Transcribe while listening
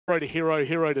to hero,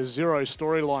 hero to zero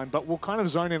storyline, but we'll kind of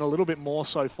zone in a little bit more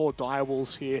so for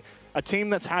Direwolves here. A team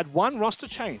that's had one roster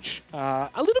change. A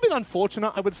little bit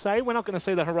unfortunate, I would say. We're not going to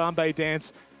see the Harambe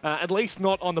dance, at least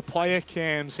not on the player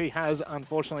cams. He has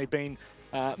unfortunately been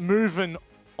moving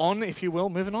on, if you will.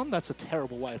 Moving on? That's a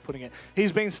terrible way of putting it.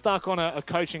 He's been stuck on a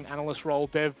coaching analyst role,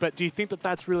 Dev, but do you think that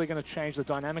that's really going to change the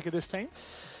dynamic of this team?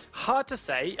 Hard to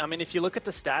say. I mean, if you look at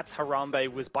the stats, Harambe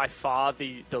was by far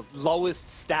the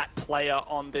lowest stat player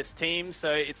on this team,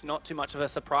 so it's not too much of a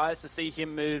surprise to see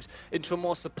him moved into a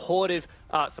more supportive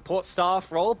support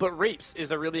staff role. But Reaps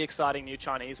is a really exciting new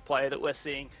Chinese player that we're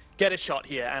seeing get a shot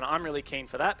here, and I'm really keen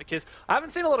for that because I haven't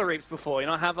seen a lot of Reaps before. You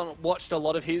know, I haven't watched a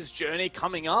lot of his journey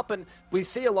coming up, and we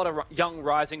see a lot of young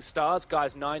rising stars,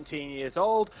 guys 19 years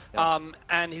old,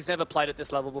 and he's never played at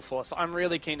this level before. So I'm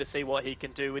really keen to see what he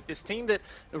can do with this team that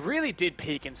really did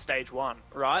peak in stage 1,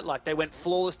 right? Like they went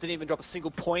flawless, didn't even drop a single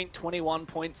point,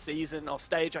 21-point season, or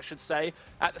stage, I should say,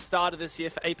 at the start of this year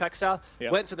for APAC South.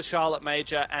 Went to the Charlotte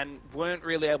Major and weren't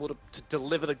really able to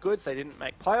deliver the goods. They didn't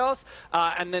make playoffs.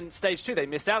 And then stage 2, they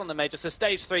missed out on the major. So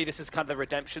stage 3, this is kind of the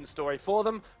redemption story for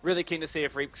them. Really keen to see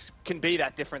if Reaps can be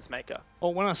that difference maker.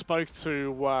 Well, when I spoke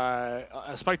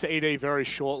to ED very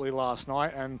shortly last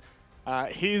night, and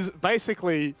his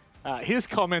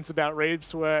comments about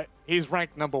Reaps were he's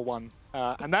ranked #1.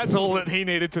 And that's all that he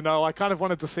needed to know. I kind of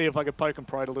wanted to see if I could poke and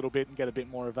prod a little bit and get a bit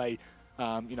more of a,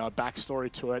 a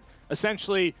backstory to it.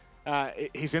 Essentially,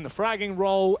 he's in the fragging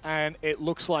role, and it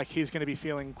looks like he's going to be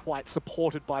feeling quite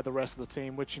supported by the rest of the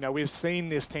team, which, we've seen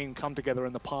this team come together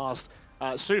in the past.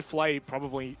 Souffle,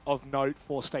 probably of note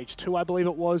for stage 2, I believe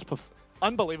it was.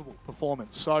 Unbelievable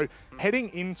performance. So heading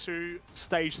into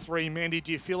stage 3, Mandy,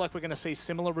 do you feel like we're going to see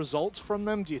similar results from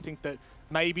them? Do you think that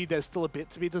maybe there's still a bit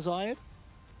to be desired?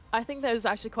 I think there's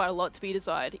actually quite a lot to be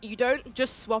desired. You don't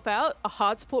just swap out a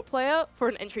hard support player for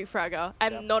an entry fragger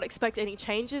and not expect any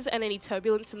changes and any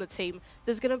turbulence in the team.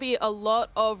 There's going to be a lot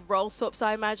of role swaps,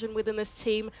 I imagine, within this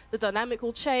team. The dynamic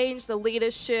will change, the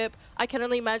leadership. I can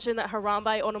only imagine that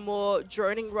Harambe on a more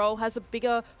droning role has a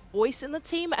bigger voice in the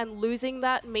team, and losing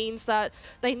that means that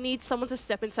they need someone to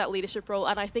step into that leadership role,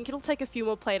 and I think it'll take a few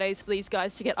more playdays for these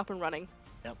guys to get up and running.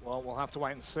 Yep, well, we'll have to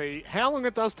wait and see how long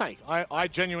it does take. I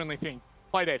genuinely think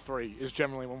Playday 3 is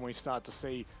generally when we start to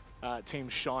see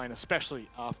teams shine, especially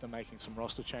after making some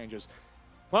roster changes.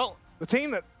 Well, the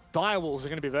team that Direwolves are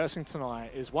going to be versing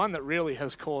tonight is one that really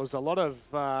has caused a lot of,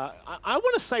 I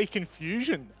want to say,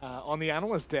 confusion on the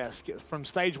analyst desk. From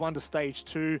stage 1 to stage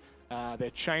 2, their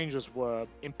changes were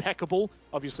impeccable.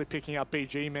 Obviously picking up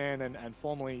BG Man and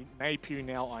formerly Napu,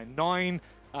 now I9,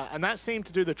 and that seemed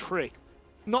to do the trick.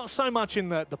 Not so much in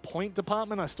the point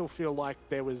department. I still feel like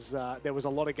there was a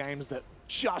lot of games that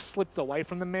just slipped away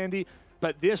from them, Mandy.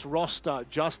 But this roster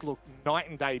just looked night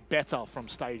and day better from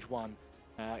stage 1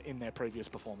 in their previous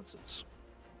performances.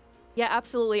 Yeah,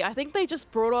 absolutely. I think they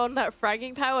just brought on that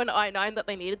fragging power in I9 that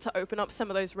they needed to open up some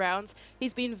of those rounds.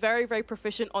 He's been very, very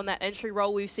proficient on that entry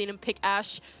role. We've seen him pick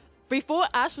Ashe before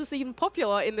Ashe was even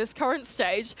popular in this current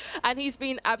stage, and he's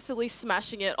been absolutely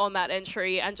smashing it on that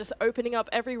entry and just opening up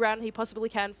every round he possibly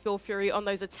can. Feel Fury on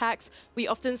those attacks. We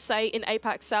often say in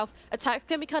APAC South, attacks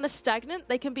can be kind of stagnant,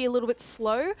 they can be a little bit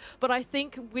slow, but I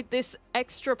think with this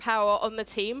extra power on the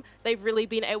team, they've really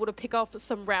been able to pick off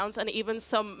some rounds and even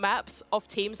some maps of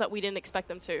teams that we didn't expect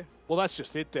them to. Well, that's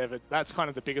just it, Dev. That's kind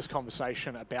of the biggest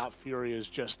conversation about Fury is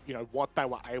just, what they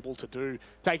were able to do,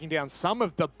 taking down some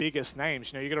of the biggest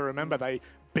names. You got to remember, they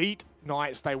beat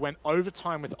Knights, they went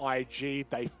overtime with IG,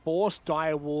 they forced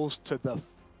Direwolves to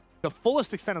the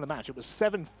fullest extent of the match. It was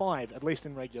 7-5, at least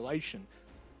in regulation.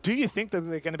 Do you think that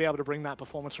they're going to be able to bring that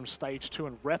performance from stage 2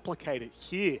 and replicate it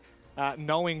here,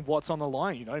 knowing what's on the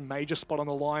line? Major spot on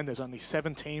the line, there's only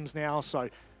 7 teams now, so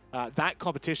that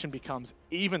competition becomes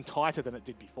even tighter than it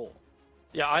did before.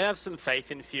 Yeah, I have some faith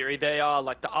in Fury. They are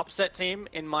like the upset team,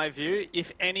 in my view.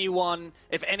 If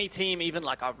any team, even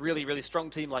like a really, really strong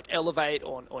team like Elevate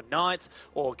or Knights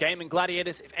or Game and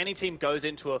Gladiators, if any team goes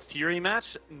into a Fury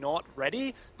match not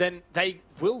ready, then they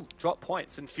will drop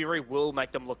points and Fury will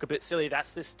make them look a bit silly.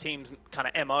 That's this team's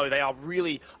kind of MO. They are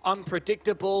really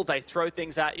unpredictable. They throw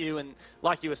things at you. And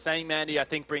like you were saying, Mandy, I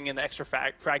think bringing in the extra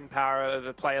fragging power of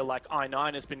a player like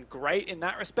I9 has been great in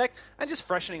that respect and just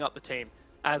freshening up the team.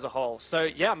 as a whole. So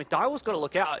yeah, I mean, Direwolf's got to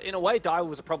look out. In a way,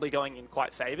 Direwolves are probably going in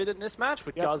quite favored in this match,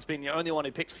 with Guz being the only one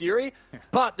who picked Fury.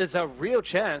 But there's a real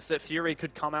chance that Fury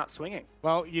could come out swinging.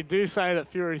 Well, you do say that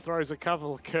Fury throws a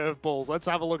couple of curveballs. Let's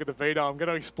have a look at the veto. I'm going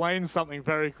to explain something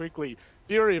very quickly.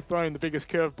 Fury have thrown the biggest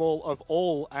curveball of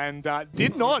all and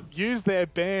did not use their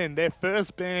ban, their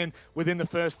first ban, within the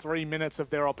first 3 minutes of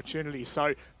their opportunity.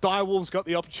 So Direwolves got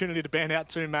the opportunity to ban out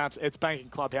 2 maps. It's Banking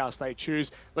Clubhouse they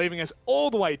choose, leaving us all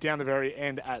the way down the very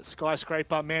end at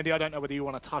Skyscraper. Mandy, I don't know whether you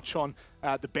want to touch on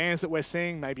the bans that we're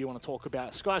seeing. Maybe you want to talk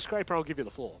about Skyscraper. I'll give you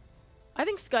the floor. I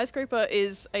think Skyscraper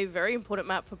is a very important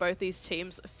map for both these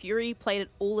teams. Fury played it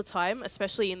all the time,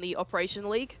 especially in the Operation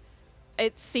League.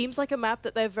 It seems like a map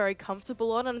that they're very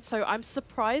comfortable on, and so I'm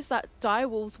surprised that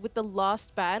Direwolves, with the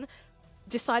last ban,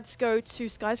 decides to go to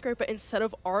Skyscraper instead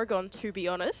of Oregon, to be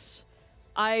honest.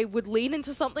 I would lean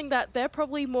into something that they're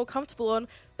probably more comfortable on.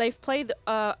 They've played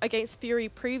against Fury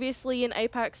previously in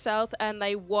APAC South, and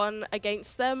they won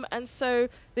against them, and so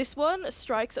this one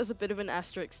strikes as a bit of an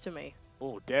asterisk to me.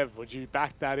 Oh, Dev, would you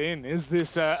back that in? Is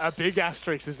this a big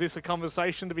asterisk? Is this a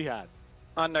conversation to be had?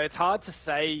 No, it's hard to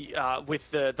say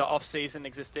with the off-season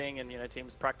existing and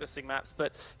teams practicing maps.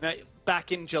 But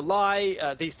back in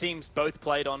July, these teams both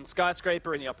played on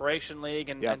Skyscraper in the Operation League,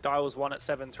 and Direwolves won at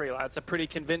 7-3. That's a pretty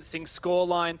convincing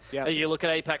scoreline. You look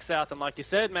at APAC South, and like you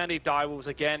said, Mandy, Direwolves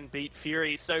again beat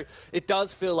Fury. So it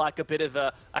does feel like a bit of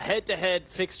a head-to-head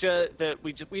fixture that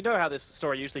we know how this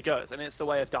story usually goes, and it's the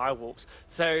way of Direwolves.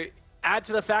 So add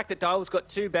to the fact that Direwolves got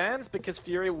 2 bans because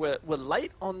Fury were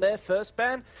late on their first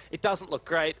ban. It doesn't look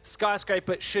great.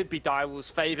 Skyscraper should be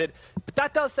Direwolves favored. But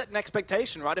that does set an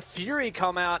expectation, right? If Fury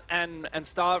come out and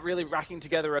start really racking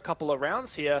together a couple of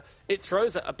rounds here, it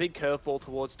throws a big curveball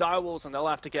towards Direwolves, and they'll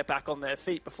have to get back on their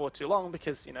feet before too long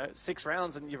because, 6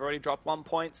 rounds and you've already dropped 1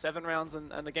 point, 7 rounds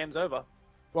and the game's over.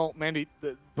 Well, Mandy,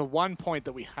 the one point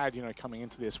that we had, coming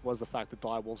into this was the fact that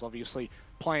Direwolves obviously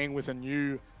playing with a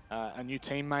new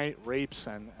teammate, Reaps,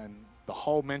 and the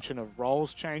whole mention of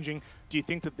roles changing. Do you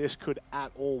think that this could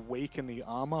at all weaken the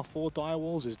armor for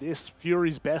Direwolves? Is this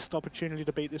Fury's best opportunity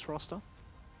to beat this roster?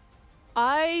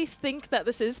 I think that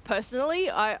this is, personally.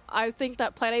 I think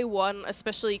that Playday 1,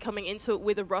 especially coming into it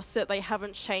with a roster they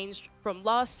haven't changed from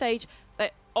last stage,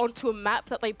 onto a map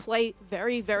that they play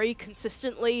very, very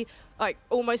consistently, like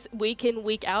almost week in,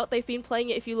 week out. They've been playing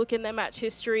it if you look in their match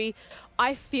history.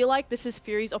 I feel like this is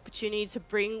Fury's opportunity to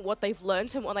bring what they've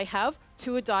learned and what they have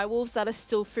to a Direwolves that are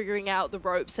still figuring out the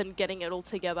ropes and getting it all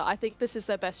together. I think this is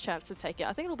their best chance to take it.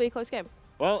 I think it'll be a close game.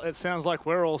 Well, it sounds like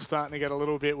we're all starting to get a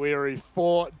little bit weary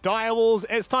for Direwolves.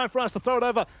 It's time for us to throw it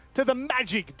over to the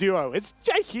Magic duo. It's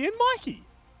Jakey and Mikey.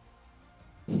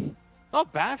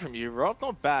 Not bad from you, Rob.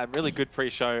 Not bad. Really good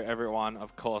pre-show, everyone.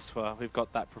 Of course, we've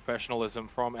got that professionalism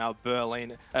from our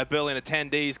Berlin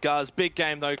attendees. Guz, big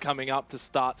game, though, coming up to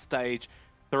start stage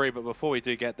 3. But before we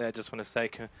do get there, just want to say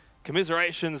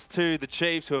commiserations to the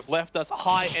Chiefs who have left us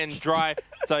high and dry.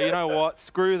 So you know what?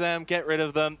 Screw them. Get rid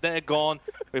of them. They're gone.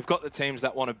 We've got the teams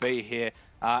that want to be here,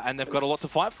 and they've got a lot to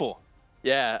fight for.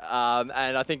 Yeah,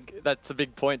 and I think that's a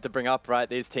big point to bring up, right?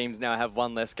 These teams now have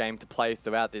 1 less game to play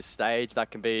throughout this stage.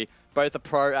 That can be both a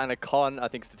pro and a con. I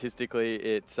think statistically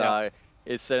it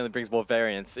certainly brings more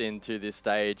variance into this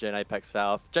stage, and APAC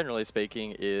South, generally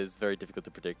speaking, is very difficult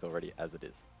to predict already as it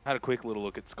is. I had a quick little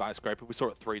look at Skyscraper. We saw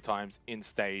it 3 times in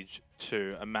stage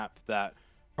 2, a map that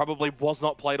probably was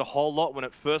not played a whole lot when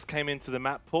it first came into the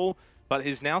map pool, but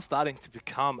is now starting to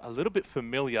become a little bit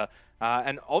familiar.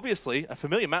 And obviously, a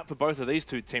familiar map for both of these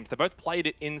 2 teams. They both played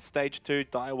it in Stage 2,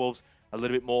 Direwolves a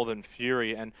little bit more than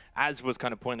Fury. And as was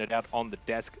kind of pointed out on the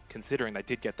desk, considering they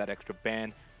did get that extra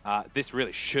ban, this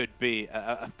really should be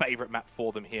a favorite map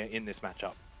for them here in this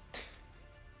matchup.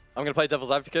 I'm going to play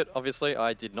devil's advocate, obviously.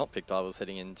 I did not pick Direwolves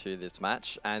heading into this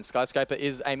match. And Skyscraper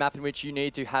is a map in which you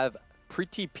need to have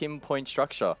pretty pinpoint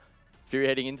structure. Fury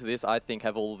heading into this, I think,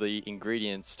 have all the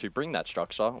ingredients to bring that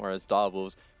structure, whereas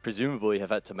Direwolves presumably have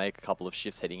had to make a couple of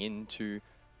shifts heading into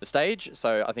the stage.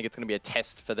 So I think it's going to be a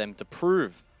test for them to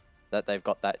prove that they've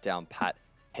got that down pat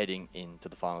heading into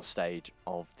the final stage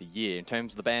of the year. In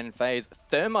terms of the ban phase,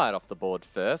 Thermite off the board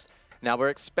first. Now we're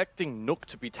expecting Nook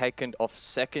to be taken off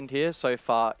second here. So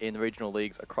far in the regional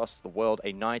leagues across the world,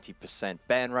 a 90%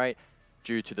 ban rate,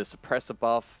 due to the suppressor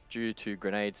buff, due to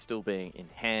grenades still being in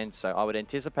hand. So I would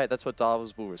anticipate that's what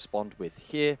Direwolves will respond with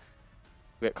here.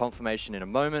 We get confirmation in a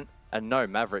moment. And no,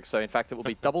 Maverick. So in fact, it will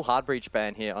be double hard breach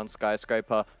ban here on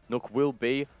Skyscraper. Nook will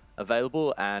be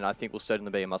available, and I think will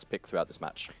certainly be a must pick throughout this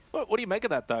match. What do you make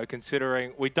of that, though,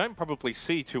 considering we don't probably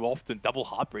see too often double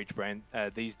hard breach ban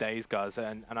these days, guys?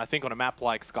 And I think on a map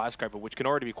like Skyscraper, which can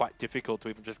already be quite difficult to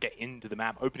even just get into the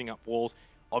map, opening up walls,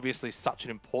 obviously such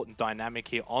an important dynamic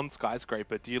here on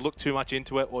Skyscraper. Do you look too much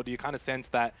into it, or do you kind of sense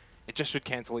that it just should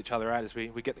cancel each other out as we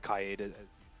get the Kaid as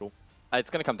usual? It's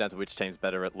going to come down to which team's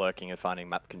better at lurking and finding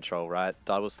map control, right?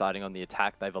 Direwolves starting on the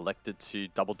attack. They've elected to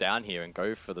double down here and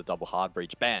go for the double hard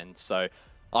breach ban. So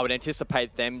I would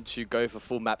anticipate them to go for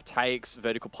full map takes.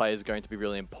 Vertical players are going to be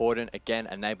really important. Again,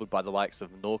 enabled by the likes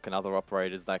of Nook and other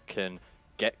operators that can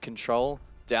get control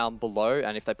down below.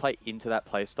 And if they play into that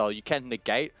playstyle, you can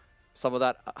negate some of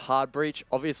that hard breach.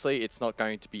 Obviously, it's not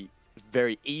going to be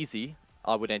very easy.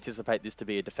 I would anticipate this to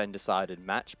be a defend-decided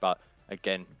match, but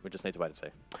again, we just need to wait and see.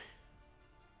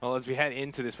 Well, as we head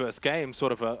into this first game,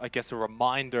 sort of, I guess, a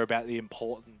reminder about the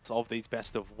importance of these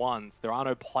best-of-ones. There are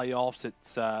no playoffs.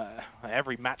 It's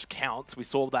every match counts. We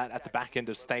saw that at the back end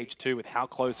of Stage 2 with how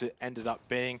close it ended up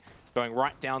being, going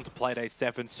right down to Playday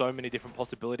 7. So many different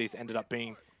possibilities ended up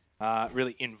being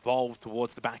really involved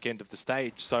towards the back end of the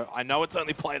stage. So I know it's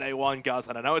only Playday 1, guys,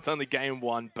 and I know it's only Game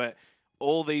 1, but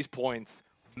all these points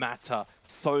matter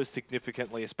so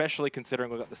significantly, especially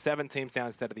considering we've got the 7 teams now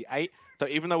instead of the 8. So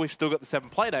even though we've still got the 7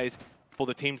 Playdays, for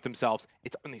the teams themselves,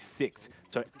 it's only 6.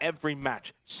 So every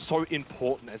match, so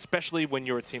important, especially when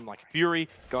you're a team like Fury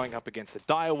going up against the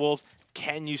Direwolves.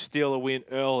 Can you steal a win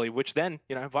early? Which then,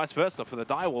 you know, vice versa for the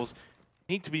Direwolves,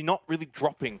 need to be not really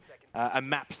dropping a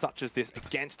map such as this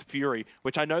against Fury,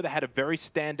 which I know they had a very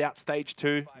standout Stage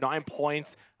 2, 9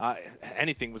 points.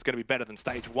 Anything was going to be better than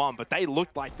Stage 1, but they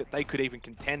looked like that they could even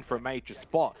contend for a major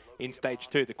spot in Stage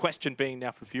 2. The question being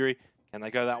now for Fury, can they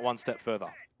go that one step further?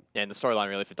 Yeah, and the storyline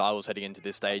really for Direwolves heading into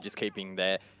this stage is keeping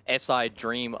their SI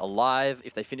dream alive.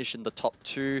 If they finish in the top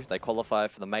 2, they qualify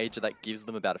for the major. That gives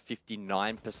them about a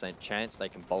 59% chance. They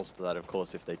can bolster that, of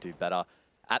course, if they do better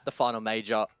at the final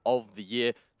major of the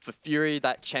year. For Fury,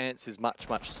 that chance is much,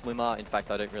 much slimmer. In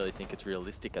fact, I don't really think it's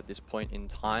realistic at this point in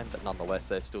time, but nonetheless,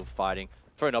 they're still fighting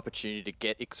for an opportunity to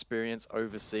get experience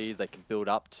overseas. They can build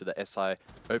up to the SI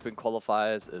Open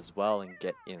qualifiers as well and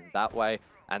get in that way.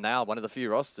 And they are one of the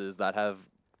few rosters that have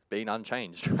been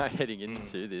unchanged, right, heading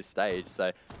into this stage.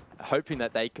 So hoping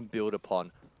that they can build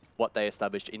upon what they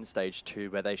established in Stage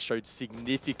 2, where they showed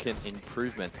significant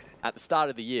improvement. At the start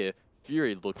of the year,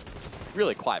 Fury looked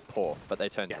really quite poor, but they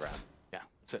turned it around.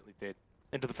 Certainly did.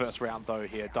 Into the first round, though,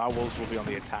 here. Direwolves will be on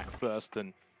the attack first,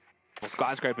 and well,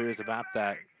 Skyscraper is a map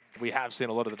that we have seen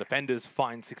a lot of the defenders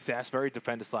find success. Very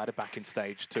defender-sided back in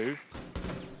Stage 2.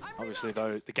 Obviously,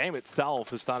 though, the game itself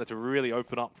has started to really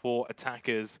open up for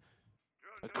attackers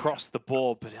across the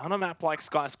board, but on a map like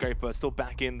Skyscraper, still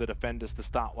back in the defenders to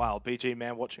start well. BG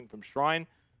Man watching from Shrine.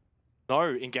 No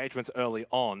engagements early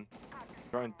on.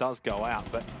 Drone does go out,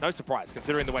 but no surprise,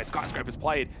 considering the way Skyscraper's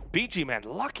played. BG Man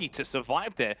lucky to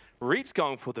survive there. Reaps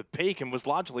going for the peak and was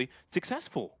largely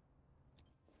successful.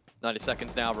 90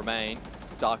 seconds now remain.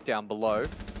 Dark down below.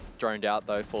 Droned out,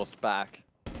 though, forced back.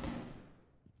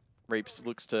 Reaps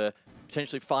looks to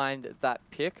potentially find that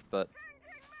pick, but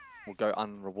will go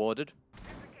unrewarded.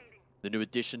 The new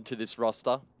addition to this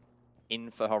roster,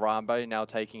 in for Harambe, now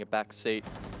taking a back seat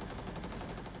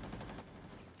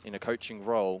in a coaching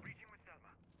role.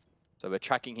 So we're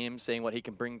tracking him, seeing what he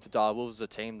can bring to Direwolves, a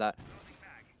team that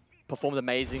performed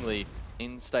amazingly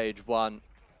in Stage 1,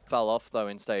 fell off though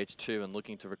in Stage 2 and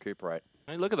looking to recuperate.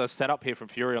 I mean, look at the setup here from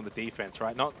Fury on the defense,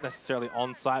 right? Not necessarily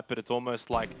on site, but it's almost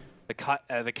like the cat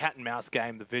and mouse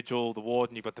game, the Vigil, the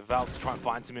Ward, and you've got the Valk to try and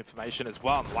find some information as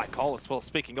well. And like Cole as well,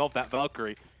 speaking of that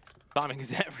Valkyrie, timing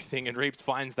is everything, and Reaps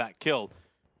finds that kill.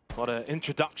 What an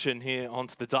introduction here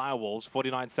onto the Direwolves.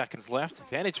 49 seconds left.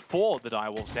 Advantage for the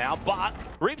Direwolves now, but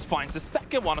Reaps finds the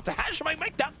second one. It's a Hashmate,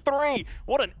 make that 3.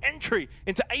 What an entry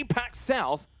into APAC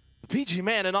South. The PG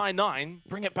Man and I9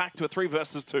 bring it back to a 3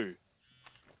 versus 2.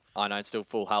 I9 still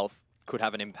full health, could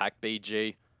have an impact.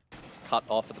 BG cut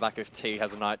off at the back of T,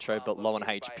 has a Nitro, but low on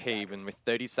HP. And with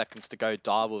 30 seconds to go,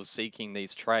 Direwolves seeking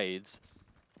these trades.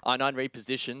 I9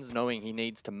 repositions, knowing he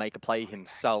needs to make a play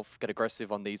himself, get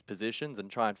aggressive on these positions,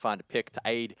 and try and find a pick to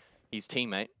aid his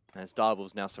teammate, as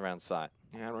Direwolves now surround site.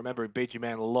 Yeah, remembering BG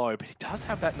Man low, but he does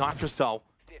have that Nitro Cell.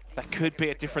 That could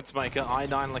be a difference maker.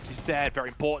 I9, like you said, very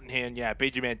important here, and yeah,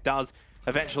 BG Man does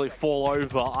eventually fall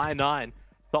over. I9,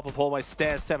 top of hallway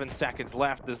stairs, 7 seconds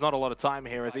left. There's not a lot of time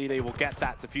here, as ED will get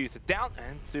that diffuser down,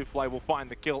 and Souffle will find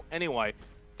the kill anyway.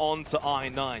 On to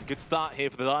I9. Good start here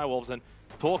for the Direwolves, and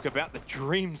talk about the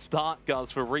dream start,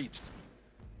 guys, for Reaps.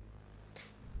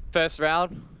 First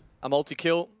round, a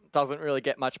multi-kill. Doesn't really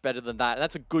get much better than that. And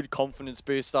that's a good confidence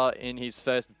booster in his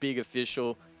first big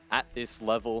official at this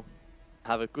level.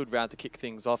 Have a good round to kick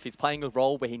things off. He's playing a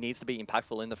role where he needs to be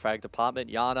impactful in the frag department.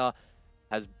 Yana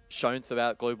has shown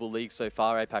throughout Global League so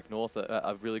far, APAC North,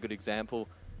 a really good example.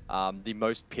 the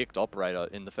most picked operator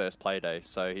in the first Playday.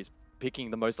 So he's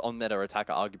picking the most on-meta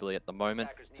attacker arguably at the moment.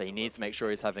 So he needs to make sure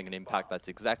he's having an impact. That's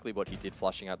exactly what he did,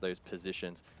 flushing out those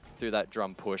positions through that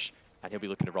drum push. And he'll be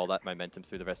looking to roll that momentum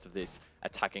through the rest of this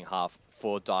attacking half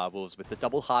for Direwolves with the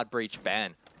double hard breach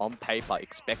ban on paper,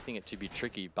 expecting it to be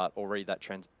tricky, but already that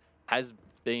trend has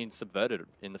been subverted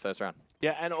in the first round.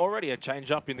 Yeah, and already a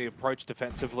change up in the approach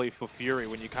defensively for Fury.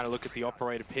 When you kind of look at the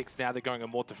operator picks, now they're going a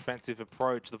more defensive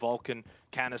approach. The Vulcan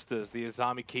canisters, the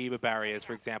Azami Kiba barriers,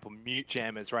 for example, mute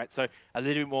jammers, right? So a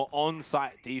little bit more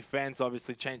on-site defense,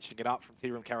 obviously changing it up from Tea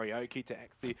Room Karaoke to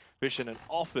Exhibition and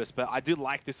Office. But I do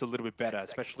like this a little bit better,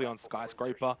 especially on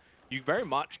Skyscraper. You very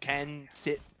much can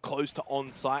sit close to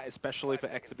on-site, especially for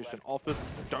Exhibition Office.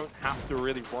 Don't have to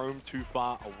really roam too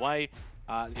far away.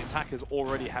 The attackers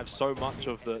already have so much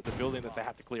of the building that they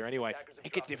have to clear anyway.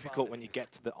 Make it difficult when you get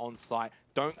to the on-site.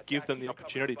 Don't give them the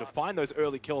opportunity to find those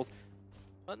early kills.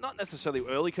 Not necessarily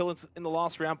early kills in the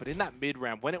last round, but in that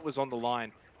mid-round, when it was on the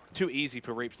line, too easy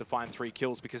for Reaps to find 3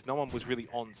 kills because no one was really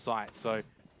on-site. So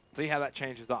see how that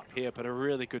changes up here, but a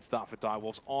really good start for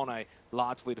Direwolves on a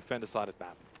largely defender-sided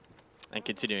map. And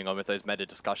continuing on with those meta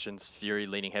discussions, Fury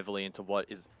leaning heavily into what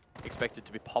is expected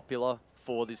to be popular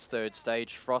for this third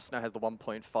stage. Frost now has the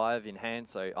 1.5 in hand,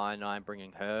 so I9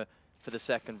 bringing her for the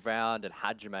second round, and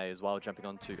Hajime as well jumping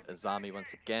onto Azami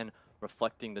once again,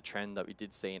 reflecting the trend that we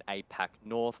did see in APAC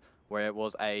North, where it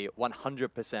was a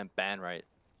 100% ban rate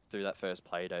through that first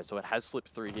Playday. So it has slipped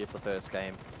through here for the first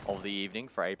game of the evening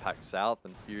for APAC South,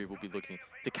 and Fury will be looking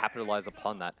to capitalize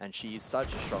upon that. And she is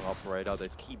such a strong operator.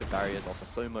 Those Kiba barriers offer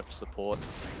so much support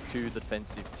to the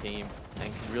defensive team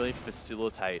and can really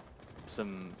facilitate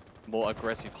some more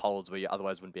aggressive holds where you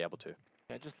otherwise wouldn't be able to.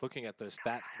 Yeah, just looking at those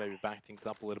stats to maybe back things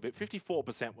up a little bit.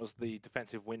 54% was the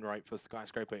defensive win rate for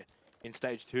Skyscraper in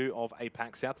Stage 2 of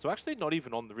APAC South. So actually not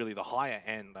even on really the higher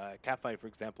end. Cafe, for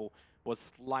example,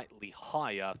 was slightly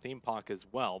higher. Theme Park as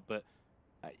well, but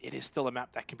it is still a map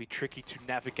that can be tricky to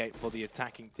navigate for the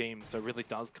attacking team. So it really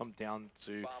does come down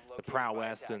to the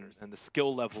prowess and the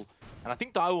skill level. And I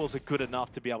think Direwolves are good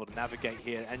enough to be able to navigate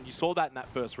here. And you saw that in that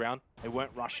first round. They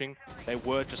weren't rushing. They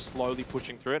were just slowly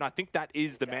pushing through. And I think that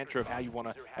is the mantra of how you want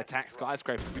to attack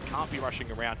Skyscraper. You can't be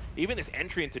rushing around. Even this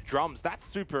entry into drums, that's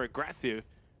super aggressive.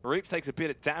 Reaps takes a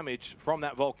bit of damage from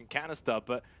that Vulcan canister,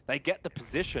 but they get the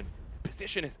position.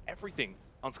 Position is everything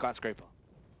on Skyscraper.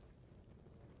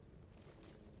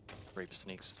 Reap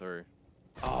sneaks through,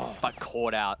 but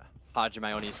caught out.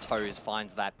 Hajime on his toes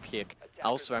finds that pick.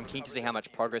 Also, I'm keen to see how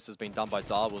much progress has been done by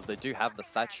Direwolves. They do have the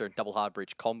Thatcher double hard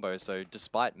breach combo, so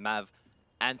despite Mav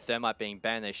and Thermite being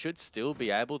banned, they should still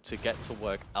be able to get to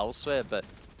work elsewhere, but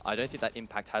I don't think that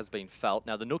impact has been felt.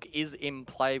 Now, the Nook is in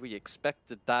play. We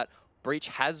expected that. Breach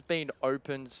has been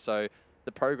opened, so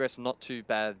the progress not too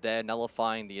bad there,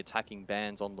 nullifying the attacking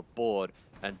bans on the board.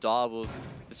 And Direwolves,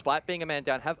 despite being a man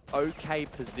down, have okay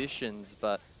positions,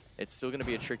 but it's still going to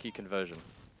be a tricky conversion.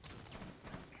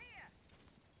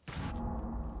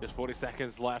 Just 40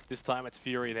 seconds left. This time it's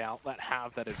Fury that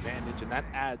have that advantage, and that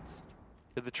adds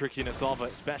to the trickiness of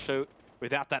it, especially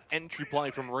without that entry play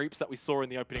from Reaps that we saw in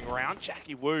the opening round.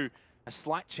 Jackie Wu, a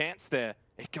slight chance there.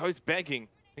 It goes begging.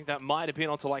 I think that might have been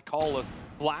onto like Cola's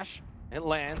flash. It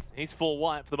lands. He's full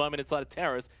white for the moment inside of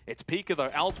Terrace. It's Pika,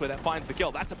 though, elsewhere that finds the kill.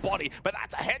 That's a body, but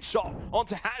that's a headshot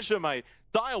onto Hajime.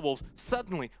 Direwolves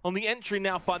suddenly on the entry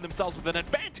now find themselves with an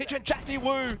advantage, and Jackie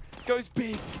Wu goes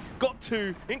big. Got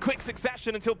 2 in quick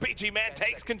succession until BG Man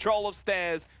takes control of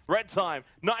stairs. Red time.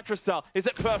 Nitrocell. Is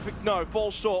it perfect? No.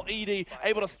 Falls short. ED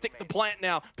able to stick the plant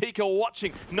now. Pika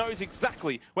watching. Knows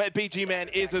exactly where BG Man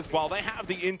is as well. They have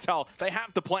the intel. They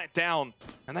have the plant down.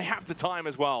 And they have the time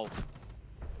as well.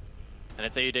 And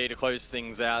it's ED to close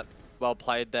things out. Well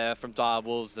played there from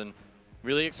Direwolves, and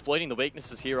really exploiting the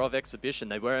weaknesses here of Exhibition.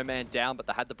 They were a man down, but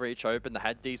they had the breach open, they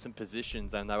had decent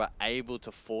positions, and they were able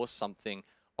to force something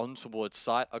on towards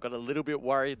site. I got a little bit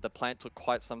worried. The plant took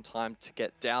quite some time to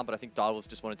get down, but I think Direwolves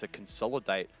just wanted to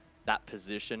consolidate that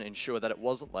position, ensure that it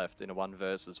wasn't left in a 1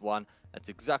 versus 1. That's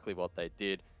exactly what they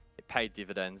did. It paid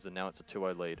dividends, and now it's a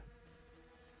 2-0 lead.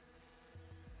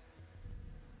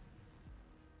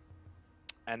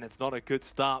 And it's not a good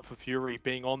start for Fury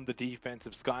being on the defense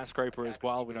of Skyscraper as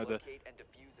well. We know the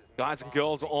guys and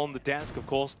girls on the desk, of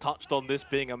course, touched on this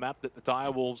being a map that the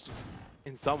Direwolves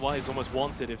in some ways almost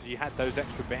wanted. If you had those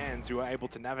extra bans, you were able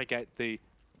to navigate the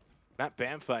map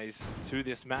ban phase to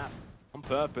this map on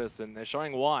purpose, and they're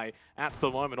showing why at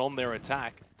the moment on their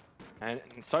attack. And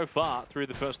so far, through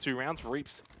the first 2 rounds,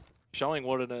 Reaps showing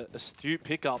what an astute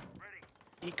pickup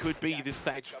he could be this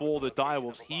stage for the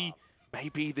Direwolves. He may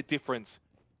be the difference,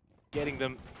 getting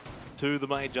them to the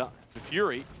major. The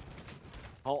Fury,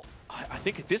 well, I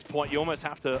think at this point you almost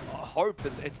have to hope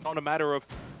that it's not a matter of,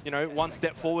 you know, 1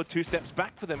 step forward, 2 steps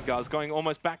back for them guys, going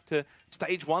almost back to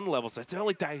stage 1 level. So it's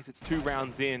early days, it's 2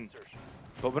 rounds in.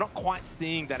 But we're not quite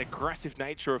seeing that aggressive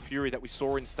nature of Fury that we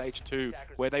saw in stage 2,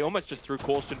 where they almost just threw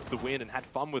caution to the wind and had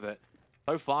fun with it.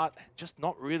 So far, just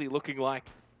not really looking like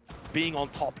being on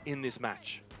top in this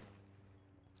match.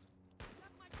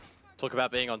 Talk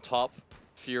about being on top.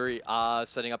 Fury are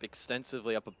setting up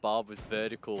extensively up above with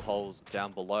vertical holes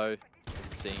down below.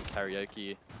 Seeing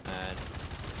karaoke and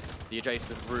the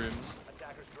adjacent rooms.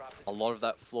 A lot of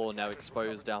that floor now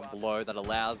exposed down below. That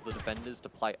allows the defenders to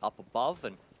play up above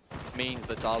and means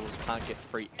that Direwolves can't get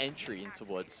free entry in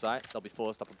towards site. They'll be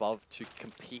forced up above to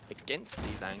compete against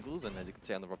these angles, and as you can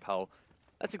see on the rappel,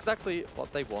 that's exactly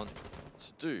what they want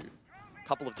to do. A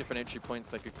couple of different entry points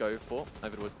they could go for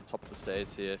over towards the top of the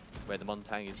stairs here, where the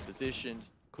Montang is positioned.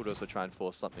 Could also try and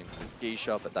force something with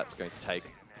Geisha, but that's going to take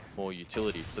more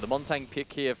utility. So the Montang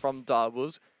pick here from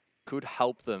Direwolves could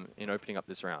help them in opening up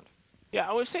this round. Yeah,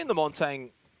 and we've seen the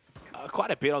Montang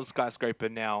quite a bit on Skyscraper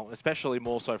now, especially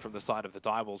more so from the side of the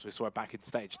Direwolves. We saw it back in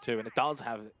stage 2, and it does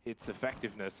have its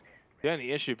effectiveness. The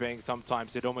only issue being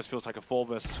sometimes it almost feels like a 4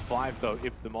 versus 5, though,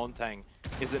 if the Montang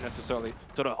isn't necessarily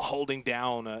sort of holding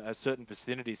down a certain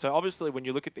vicinity. So obviously, when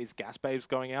you look at these gas babes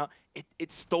going out,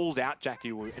 it stalls out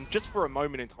Jackie Wu. And just for a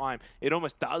moment in time, it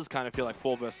almost does kind of feel like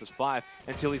 4 versus 5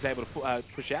 until he's able to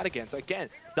push out again. So again,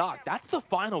 Dark, that's the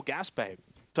final gas babe.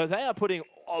 So they are putting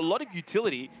a lot of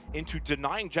utility into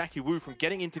denying Jackie Wu from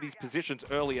getting into these positions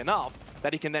early enough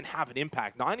that he can then have an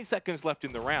impact. 90 seconds left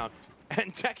in the round,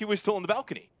 and Jackie Wu's still on the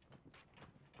balcony.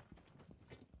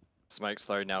 Smoke's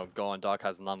though now gone. Dark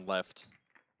has none left.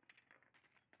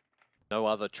 No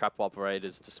other trap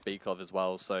operators to speak of as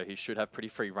well, so he should have pretty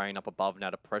free reign up above now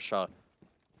to pressure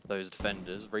those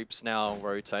defenders. Reaps now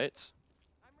rotates.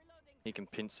 He can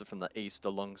pincer from the east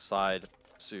alongside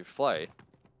Souffle.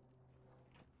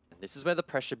 And this is where the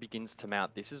pressure begins to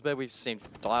mount. This is where we've seen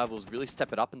Direwolves really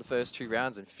step it up in the first 2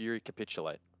 rounds and Fury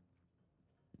capitulate.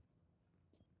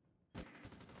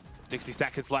 60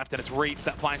 seconds left, and it's Reaps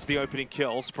that finds the opening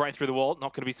kill. Spray through the wall,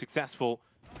 not going to be successful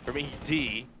from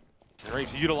ED. And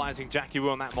Reaps utilizing Jackie Wu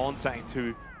on that Montang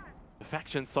to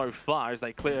perfection so far as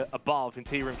they clear above in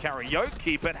T-Room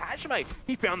Karaoke. But Hajime,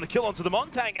 he found the kill onto the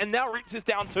Montang, and now Reaps is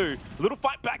down 2. A little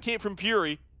fight back here from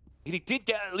Fury. He did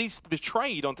get at least the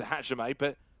trade onto Hajime,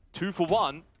 but 2 for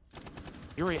 1.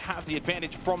 Fury have the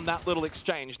advantage from that little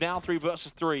exchange. Now 3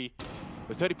 versus 3.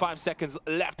 With 35 seconds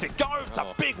left to go. It's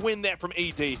a big win there from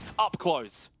ED, up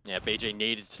close. Yeah, BG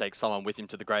needed to take someone with him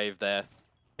to the grave there.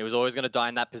 He was always going to die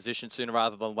in that position sooner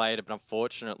rather than later, but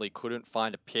unfortunately couldn't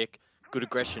find a pick. Good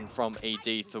aggression from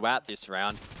ED throughout this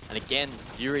round. And again,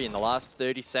 Fury in the last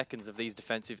 30 seconds of these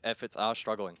defensive efforts are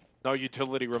struggling. No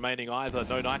utility remaining either.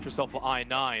 No Nitrocell for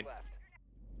I9.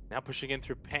 Now pushing in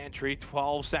through Pantry.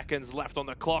 12 seconds left on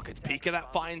the clock. It's Pika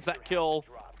that finds that kill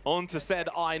onto said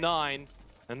I9.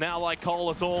 And now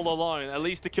Lycolis all alone. At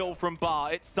least a kill from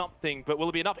Bar. It's something, but will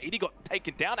it be enough? Edie got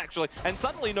taken down, actually, and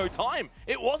suddenly no time.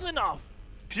 It was enough.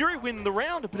 Fury win the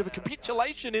round. A bit of a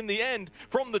capitulation in the end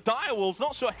from the Direwolves.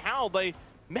 Not sure how they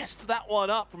messed that one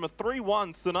up from a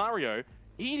 3-1 scenario.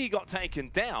 Edie got taken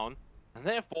down, and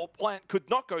therefore Plant could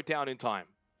not go down in time.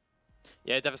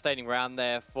 Yeah, devastating round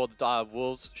there for the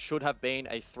Direwolves. Should have been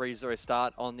a 3-0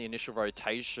 start on the initial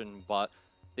rotation, but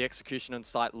the execution on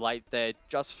site late there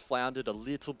just floundered a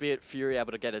little bit. Fury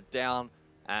able to get it down,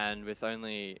 and with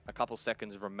only a couple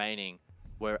seconds remaining,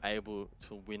 we're able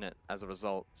to win it as a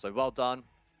result. So well done.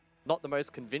 Not the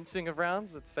most convincing of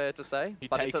rounds, it's fair to say,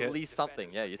 but it's at least something.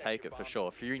 Yeah, you take it for sure.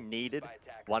 Fury needed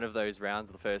one of those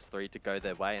rounds, the first 3, to go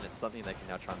their way, and it's something they can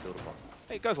now try and build upon.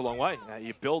 It goes a long way.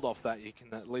 You build off that, you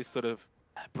can at least sort of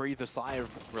breathe a sigh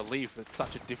of relief. It's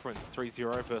such a difference,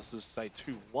 3-0 versus, say,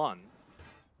 2-1.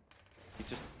 You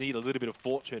just need a little bit of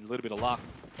fortune, a little bit of luck,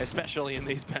 especially in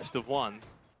these best of ones.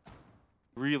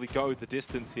 Really go the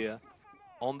distance here.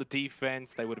 On the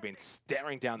defense, they would have been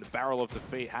staring down the barrel of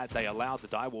defeat had they allowed the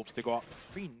Direwolves to go up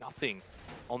 3-0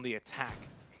 on the attack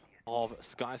of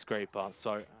Skyscraper.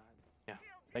 So, yeah,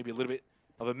 maybe a little bit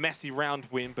of a messy round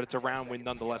win, but it's a round win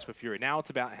nonetheless for Fury. Now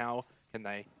it's about how can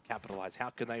they capitalize,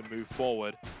 how can they move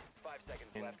forward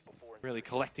in really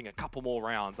collecting a couple more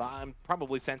rounds. I'm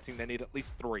probably sensing they need at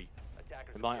least 3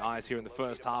 in my eyes here in the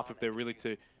first half if they're really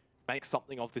to make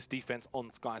something of this defense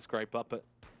on Skyscraper. But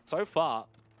so far,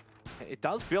 it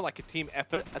does feel like a team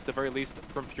effort at the very least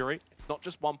from Fury. It's not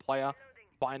just one player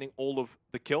finding all of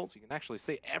the kills. You can actually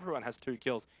see everyone has 2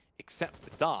 kills except for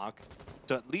Dark.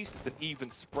 So at least it's an even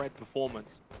spread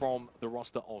performance from the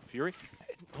roster of Fury.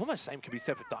 Almost same can be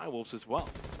said for Direwolves as well.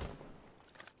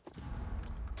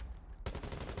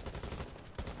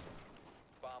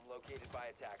 located by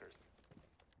attackers.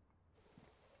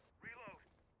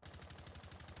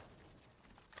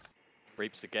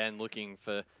 Reaps again looking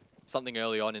for something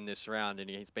early on in this round, and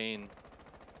he's been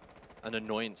an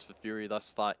annoyance for Fury thus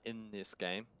far in this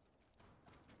game.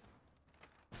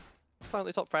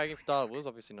 Currently top fragging for Direwolves,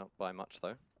 obviously not by much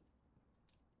though.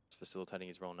 It's facilitating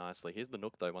his role nicely. Here's the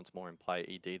Nook though, once more in play,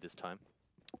 ED this time.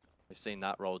 We've seen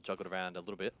that role juggled around a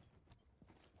little bit.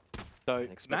 So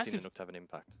And expecting the Nook to have an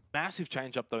impact. massive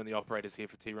change up though in the operators here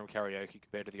for T-Room Karaoke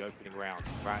compared to the opening round,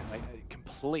 right? Like a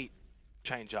complete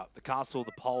change up. The Castle,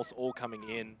 the Pulse all coming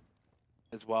in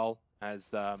as well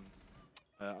as, no,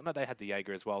 they had the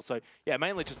Jaeger as well. So yeah,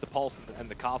 mainly just the Pulse and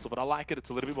the Castle, but I like it. It's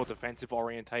a little bit more defensive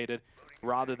orientated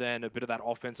rather than a bit of that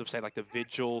offensive, say like the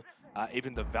Vigil,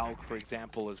 even the Valk, for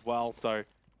example, as well. So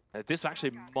this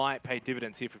actually might pay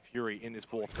dividends here for Fury in this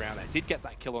fourth round. They did get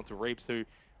that kill onto Reaps, who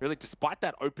really, despite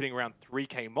that opening round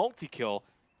 3K multi-kill,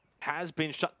 has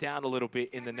been shut down a little bit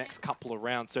in the next couple of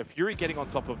rounds. So Fury getting on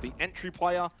top of the entry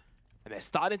player, and they're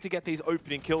starting to get these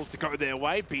opening kills to go their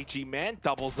way. BG Man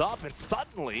doubles up, and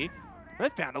suddenly they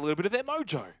found a little bit of their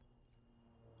mojo.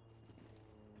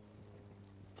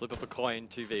 Flip of a coin,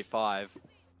 2v5.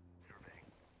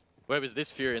 Where was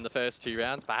this Fury in the first 2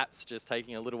 rounds? Perhaps just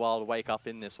taking a little while to wake up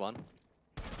in this one.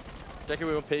 Jackie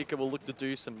and Pika will look to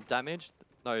do some damage.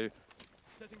 No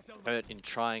hurt in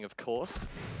trying, of course.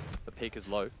 But Pika's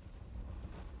low.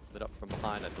 Lit up from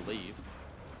behind, I believe.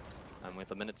 And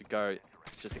with a minute to go,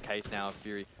 it's just a case now of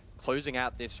Fury closing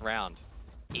out this round,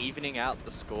 evening out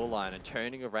the scoreline and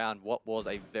turning around what was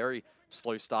a very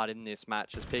slow start in this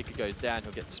match. As Pika goes down,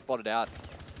 he'll get spotted out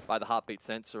by the heartbeat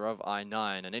sensor of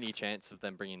I9, and any chance of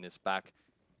them bringing this back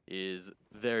is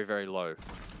very, very low.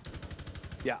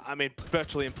 Yeah, I mean,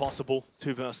 virtually impossible.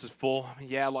 2 versus 4.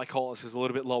 Yeah, like Hollis is a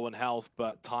little bit low in health,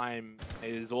 but time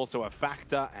is also a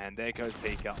factor, and there goes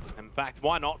Pika. In fact,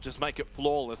 why not just make it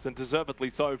flawless, and deservedly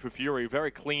so for Fury.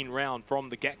 Very clean round from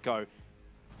the get-go.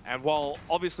 And while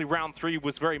obviously round 3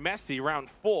 was very messy, round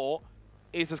 4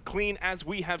 is as clean as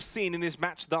we have seen in this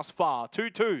match thus far.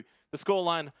 2-2, the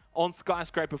scoreline on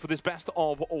Skyscraper for this best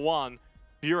of 1.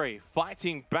 Fury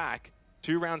fighting back.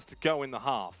 2 rounds to go in the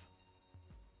half.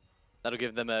 That'll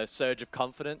give them a surge of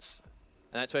confidence.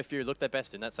 And that's where Fury looked their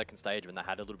best in that second stage, when they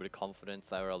had a little bit of confidence.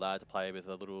 They were allowed to play with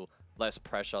a little less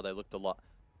pressure. They looked a lot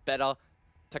better.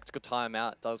 Tactical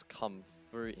timeout does come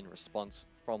through in response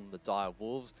from the Dire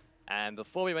Wolves. And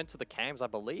before we went to the cams, I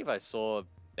believe I saw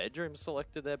bedroom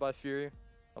selected there by Fury.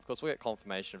 Of course, we'll get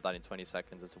confirmation of that in 20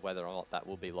 seconds as to whether or not that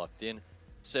will be locked in.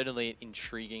 Certainly an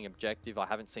intriguing objective. I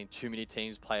haven't seen too many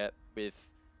teams play it with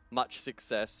much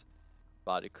success,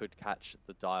 but it could catch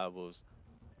the Dire Wolves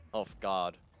off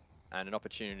guard. And an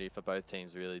opportunity for both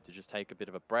teams really to just take a bit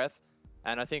of a breath.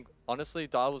 And I think, honestly,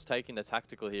 Dire Wolves taking the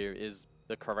tactical here is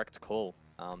the correct call.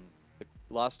 The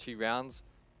last 2 rounds,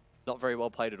 not very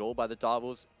well played at all by the Dire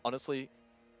Wolves. Honestly,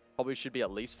 probably should be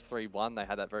at least 3-1. They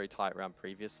had that very tight round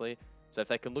previously. So if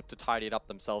they can look to tidy it up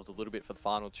themselves a little bit for the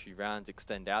final 2 rounds,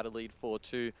 extend out a lead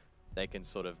 4-2, they can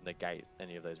sort of negate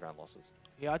any of those round losses.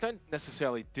 Yeah, I don't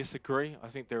necessarily disagree. I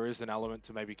think there is an element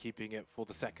to maybe keeping it for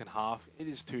the second half. It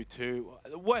is 2-2.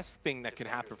 The worst thing that can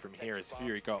happen from here is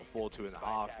Fury go at 4-2 in the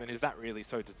half. And is that really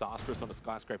so disastrous on a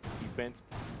Skyscraper defense?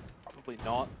 Probably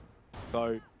not.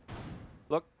 So,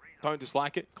 look, don't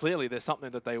dislike it. Clearly, there's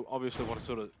something that they obviously want to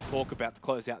sort of talk about to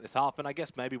close out this half. And I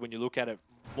guess maybe when you look at it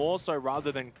more so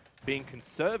rather than being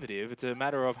conservative, it's a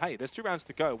matter of, hey, there's 2 rounds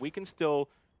to go. We can still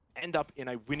end up in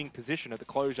a winning position at the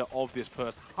closure of this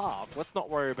first half. Let's not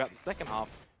worry about the second half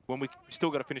when we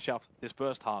still got to finish off this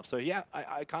first half. So yeah,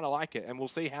 I kind of like it, and we'll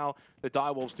see how the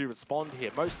Dire Wolves do respond here.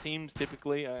 Most teams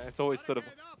typically, it's always sort of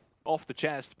off the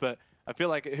chest, but I feel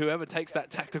like whoever takes that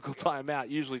tactical timeout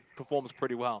usually performs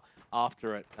pretty well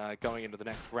after it going into the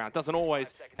next round. Doesn't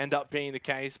always end up being the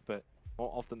case, but more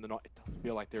often than not, it does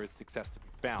feel like there is success to be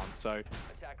found. So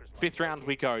 5th round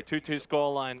we go, 2-2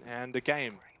 scoreline, and the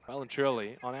game well and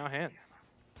truly on our hands.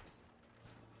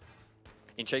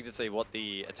 Intrigued to see what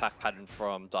the attack pattern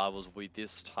from Dire Wolves will be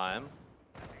this time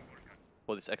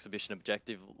for this exhibition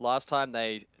objective. Last time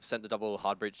they sent the double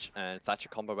hard breach and Thatcher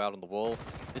combo out on the wall.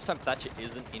 This time Thatcher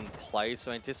isn't in play,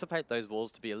 so anticipate those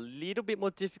walls to be a little bit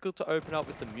more difficult to open up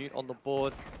with the mute on the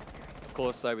board. Of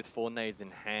course, though, with 4 nades in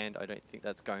hand, I don't think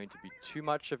that's going to be too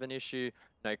much of an issue.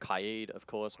 No Kaid, of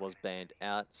course, was banned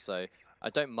out, so I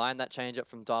don't mind that change up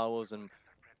from Dire Wolves, and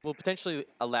will potentially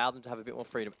allow them to have a bit more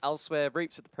freedom elsewhere.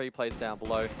 Reaps with the pre-plays down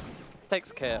below,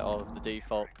 takes care of the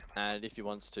default, and if he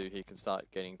wants to, he can start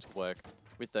getting to work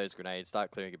with those grenades, start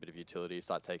clearing a bit of utility,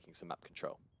 start taking some map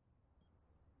control.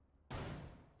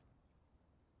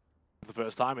 For the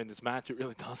first time in this match, it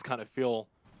really does kind of feel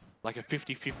like a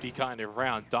 50-50 kind of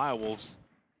round. Direwolves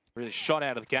really shot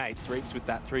out of the gates. Reaps with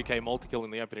that 3K multi-kill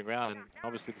in the opening round, and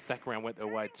obviously the second round went their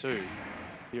way too.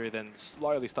 Fury then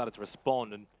slowly started to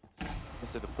respond, and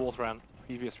obviously the fourth round,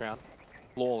 previous round,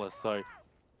 flawless. So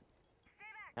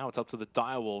now it's up to the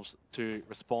Direwolves to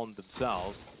respond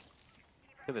themselves.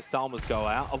 Look at the Salmas go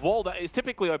out. A wall that is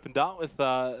typically opened up with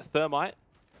Thermite.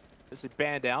 Obviously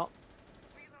banned out.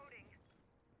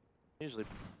 Usually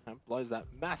blows that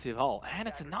massive hole. And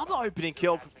it's another opening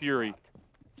kill for Fury.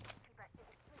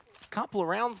 A couple of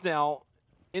rounds now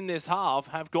in this half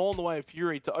have gone the way of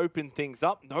Fury to open things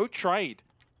up. No trade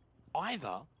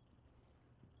either.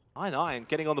 I9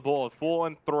 getting on the board, 4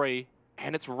 and 3.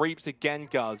 And it's Reaps again,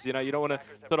 Guz. You know, you don't want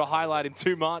to sort of highlight him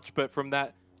too much, but from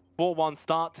that 4-1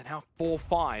 start to now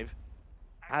 4-5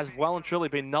 has well and truly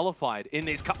been nullified in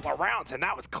these couple of rounds, and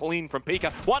that was clean from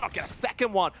Pika. Why not get a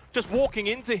second one? Just walking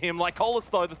into him like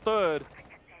Holisto the third,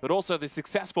 but also the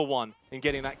successful one in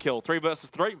getting that kill. 3 versus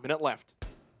 3, minute left.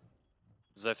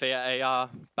 Zofia AR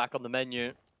back on the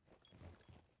menu.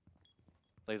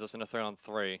 Leaves us in a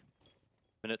 3-on-3.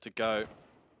 Minute to go.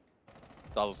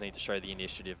 Doubles need to show the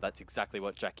initiative. That's exactly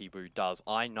what Jackie Boo does.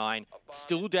 I9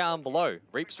 still down below.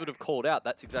 Reaps would have called out.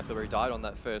 That's exactly where he died on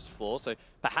that first floor. So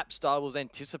perhaps Starwell's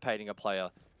anticipating a player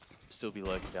still be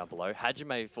lurking down below.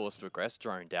 Hajime forced to aggress,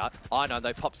 droned out. I9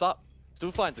 though pops up.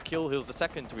 Still finds a kill. Heals the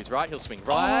second to his right. He'll swing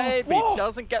right, but he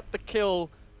doesn't get the kill.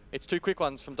 It's 2 quick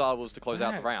ones from Direwolves to close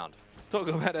out the round. Talk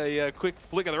about a quick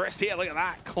flick of the wrist here. Look at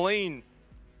that. Clean.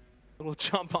 Little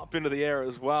jump up into the air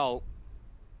as well.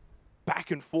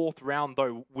 Back and forth round,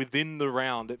 though, within the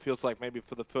round. It feels like maybe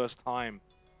for the first time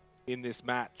in this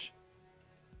match.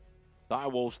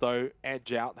 Direwolves, though,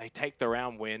 edge out. They take the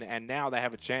round win, and now they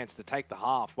have a chance to take the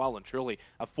half. Well and truly,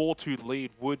 a 4-2 lead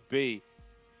would be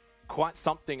quite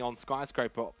something on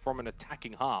Skyscraper from an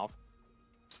attacking half.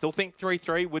 Still think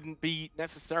 3-3 wouldn't be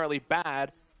necessarily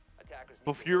bad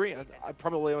for Fury. I'd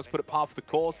probably almost put it par for the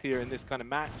course here in this kind of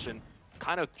match, and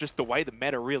kind of just the way the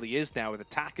meta really is now, with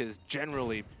attackers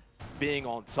generally being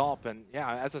on top. And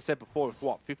yeah, as I said before, with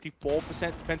what, 54%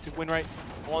 defensive win rate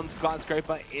on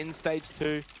Skyscraper in stage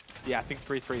 2. Yeah, I think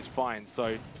 3-3 is fine.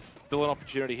 So still an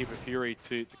opportunity here for Fury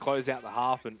to close out the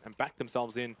half and back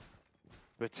themselves in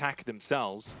to attack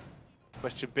themselves.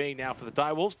 Question being now for the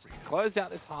Direwolves to close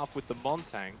out this half with the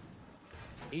Montang.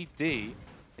 ED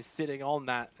is sitting on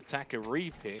that attacker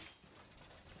repick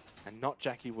and not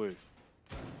Jackie Wu.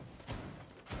 10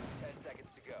 seconds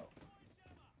to go.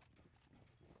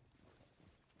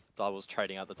 Direwolves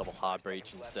trading out the double hard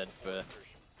breach instead for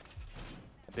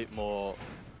a bit more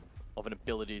of an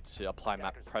ability to apply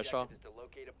map pressure.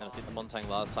 And I think the Montang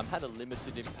last time had a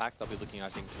limited impact. I'll be looking, I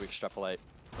think, to extrapolate,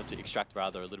 or to extract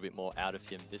rather, a little bit more out of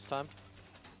him this time.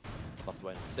 We'll have to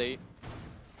wait and see.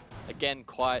 Again,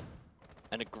 quite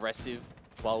an aggressive,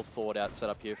 well thought out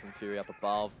setup here from Fury up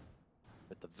above.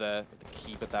 With the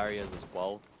keeper barriers as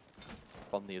well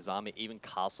from the Azami, even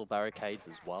castle barricades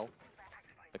as well.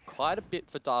 But quite a bit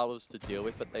for Direwolves to deal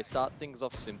with, but they start things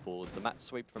off simple. It's a map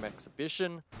sweep from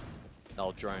Exhibition.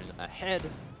 They'll drone ahead,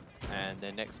 and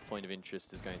their next point of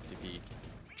interest is going to be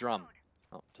Drum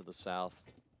up to the south,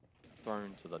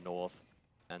 Throne to the north,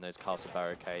 and those castle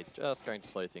barricades just going to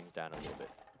slow things down a little bit.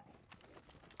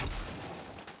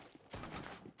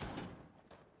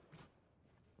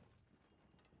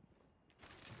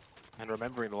 And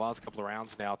remembering the last couple of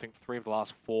rounds now, I think 3 of the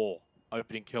last 4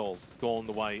 opening kills gone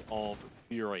the way of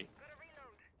Fury.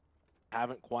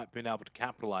 Haven't quite been able to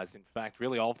capitalize. In fact,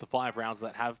 really of the 5 rounds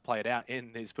that have played out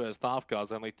in these first half,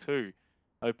 guys, only 2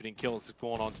 opening kills have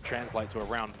gone on to translate to a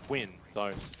round win.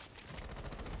 So,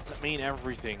 doesn't mean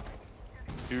everything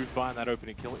to find that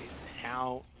opening kill. It's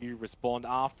how you respond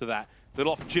after that.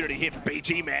 Little opportunity here for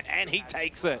BG, man, and he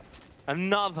takes it.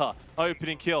 Another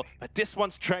opening kill, but this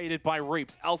one's traded by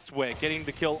Reaps elsewhere, getting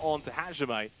the kill on to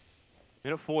Hajime.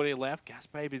 Minute 40 left. Gas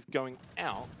Baby's going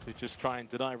out to just try and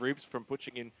deny Reaps from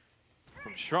pushing in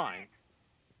from Shrine.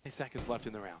 8 seconds left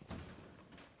in the round.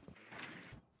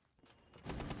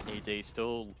 ED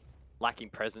still lacking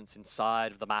presence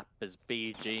inside of the map as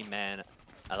BG, man.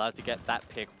 Allowed to get that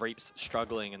pick. Reaps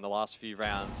struggling in the last few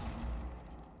rounds.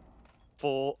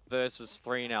 4 versus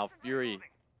 3 now. Fury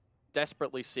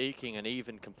desperately seeking an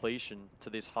even completion to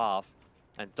this half.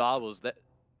 And Direwolves,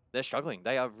 they're struggling.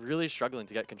 They are really struggling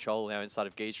to get control now inside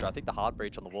of Geisha. I think the hard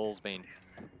breach on the wall's been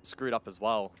screwed up as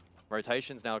well.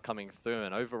 Rotations now coming through,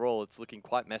 and overall it's looking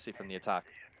quite messy from the attack.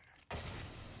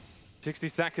 60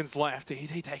 seconds left.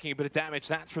 ED taking a bit of damage.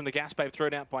 That's from the Gas Babe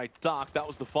thrown out by Dark. That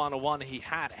was the final one he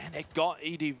had, and it got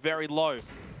ED very low.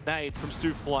 Nade from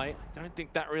Souffle. I don't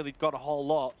think that really got a whole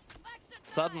lot.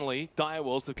 Suddenly,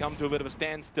 Direwolves have come to a bit of a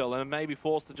standstill and may be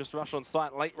forced to just rush on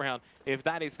site late round. If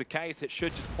that is the case, it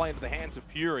should just play into the hands of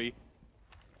Fury.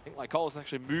 I think Lycole is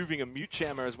actually moving a mute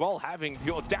jammer as well, having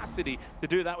the audacity to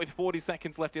do that with 40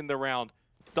 seconds left in the round.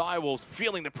 Direwolves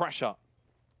feeling the pressure.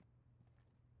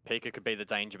 Pika could be the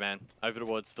danger man. Over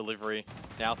towards delivery.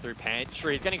 Now through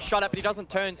pantry. He's getting shot at, but he doesn't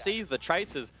turn. Sees the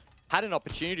Tracers. Had an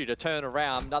opportunity to turn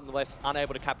around. Nonetheless,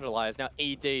 unable to capitalize. Now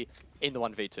ED in the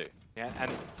 1v2. Yeah,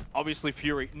 and obviously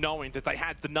Fury knowing that they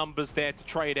had the numbers there to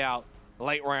trade out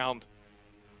late round.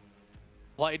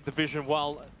 Played the vision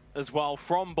well as well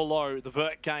from below. The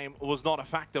vert game was not a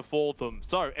factor for them.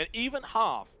 So an even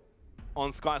half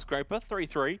on Skyscraper,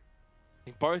 3-3. I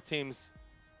think both teams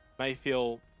may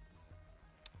feel,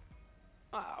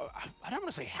 I don't want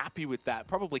to say happy with that.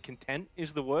 Probably content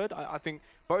is the word. I think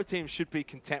both teams should be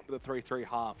content with a 3-3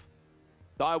 half.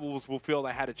 Direwolves will feel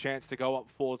they had a chance to go up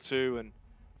 4-2 and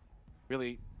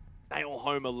really nail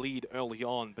home a lead early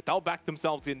on. But they'll back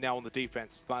themselves in now on the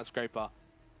defense. Skyscraper.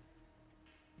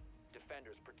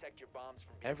 Defenders, protect your bombs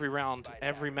from Every round,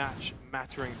 every match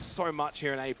mattering so much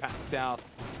here in APAC South.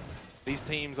 These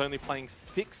teams only playing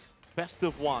 6 best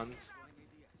of ones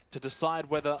to decide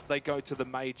whether they go to the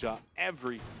major.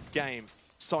 Every game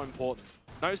so important.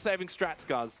 No saving strats,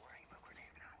 guys.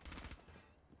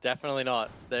 Definitely not.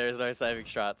 There is no saving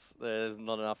strats. There's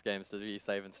not enough games to be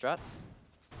saving strats.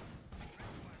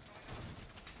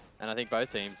 And I think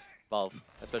both teams, well,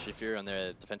 especially Fury on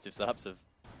their defensive setups, have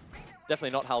definitely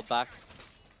not held back.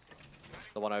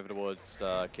 The one over towards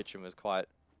Kitchen was quite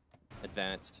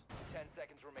advanced. 10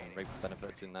 seconds remaining. Reap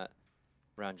benefits in that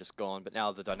round just gone, but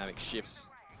now the dynamic shifts.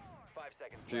 5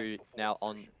 seconds Fury left before now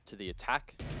on to the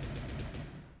attack.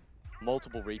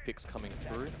 Multiple repicks coming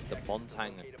through. The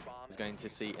Bontang is going to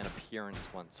see an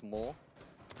appearance once more.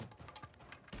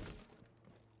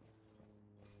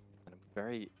 And I'm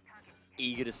very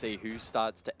eager to see who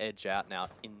starts to edge out now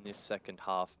in this second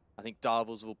half. I think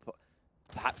Direwolves will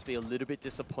perhaps be a little bit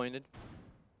disappointed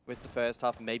with the first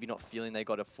half, maybe not feeling they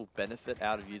got a full benefit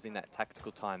out of using that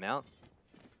tactical timeout.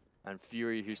 And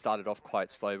Fury, who started off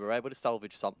quite slow, were able to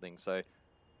salvage something. So it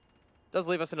does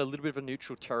leave us in a little bit of a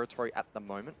neutral territory at the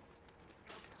moment.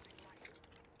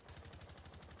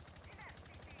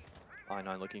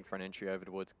 I9 looking for an entry over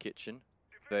towards Kitchen.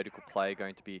 Vertical play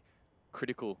going to be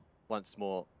critical once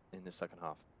more in the second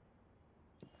half.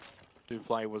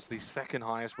 Souffle was the second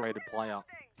highest rated player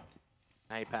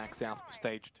in APAC South for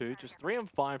Stage 2. Just 3 and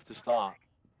 5 to start.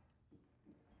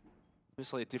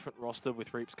 Obviously a different roster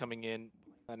with Reaps coming in.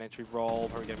 An entry role,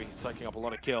 probably going to be soaking up a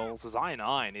lot of kills, as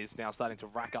I9 is now starting to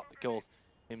rack up the kills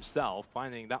himself,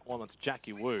 finding that one onto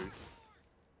Jackie Wu.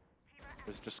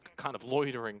 Was just kind of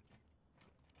loitering.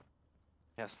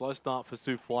 Yeah, slow start for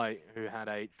Souffle, who had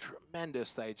a tremendous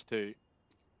Stage 2.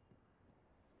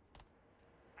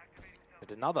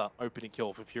 And another opening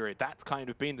kill for Fury. That's kind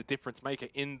of been the difference maker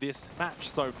in this match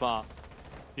so far.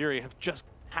 Fury have just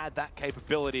had that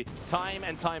capability time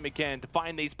and time again to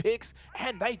find these picks,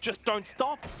 and they just don't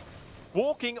stop.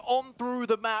 Walking on through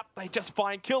the map, they just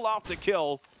find kill after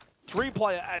kill.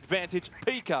 3-player advantage.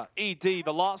 Pika, ED,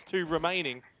 the last 2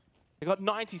 remaining. They got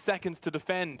 90 seconds to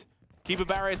defend. Keeper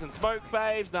barriers and smoke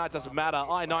babes. No, it doesn't matter.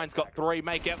 I9's got 3,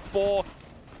 make it 4.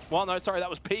 Well, no, sorry, that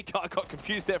was Pika. I got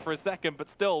confused there for a second, but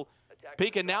still,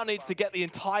 Pika now needs to get the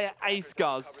entire ace,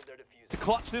 Guz, to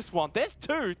clutch this one. There's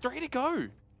 2, 3 to go.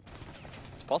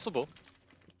 It's possible.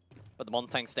 But the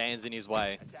Montang stands in his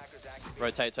way.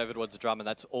 Rotates over towards the drum, and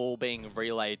that's all being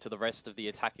relayed to the rest of the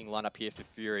attacking lineup here for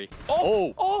Fury.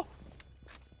 Oh!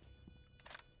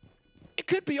 It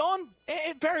could be on.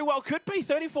 It very well could be.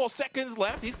 34 seconds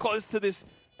left. He's close to this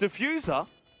diffuser.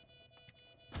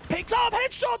 Picks up,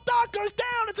 headshot, Dark goes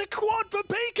down. It's a quad for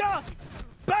Pika.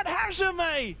 But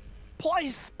Hajime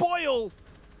plays spoil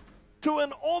to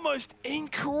an almost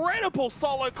incredible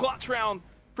solo clutch round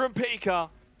from Pika.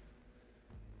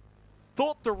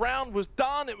 Thought the round was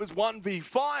done. It was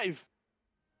 1v5.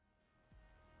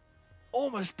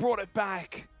 Almost brought it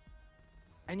back.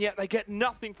 And yet they get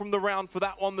nothing from the round for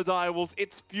that one, the Direwolves.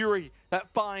 It's Fury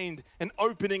that find an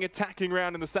opening attacking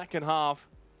round in the second half.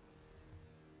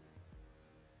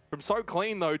 From so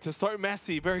clean, though, to so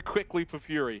messy very quickly for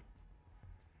Fury.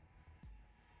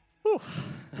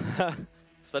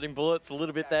 Sweating bullets a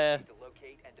little bit there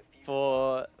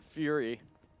for Fury.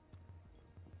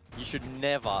 You should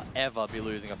never, ever be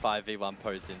losing a 5v1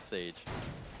 post in Siege.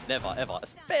 Never, ever.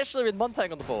 Especially with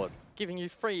Montang on the board, giving you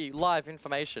free live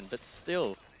information, but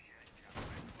still.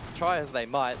 Try as they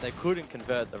might, they couldn't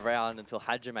convert the round until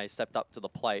Hajime stepped up to the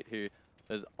plate, who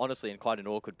was honestly in quite an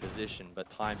awkward position, but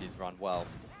timed his run well.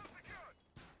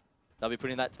 They'll be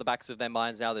putting that to the backs of their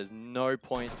minds now. There's no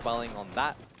point dwelling on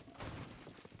that.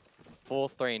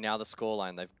 4-3 now the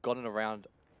scoreline. They've gotten around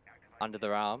under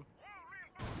their arm.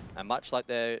 And much like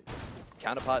their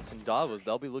counterparts in Darwers,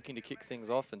 they'll be looking to kick things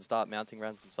off and start mounting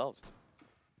rounds themselves.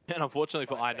 And unfortunately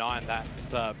for I9,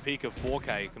 that peak of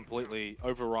 4K completely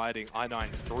overriding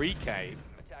I9's 3K.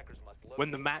 Attackers must load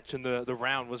When the match and the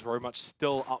round was very much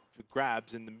still up for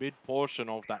grabs in the mid portion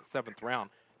of that 7th round.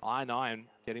 I9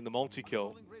 getting the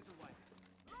multi-kill.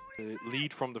 The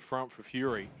lead from the front for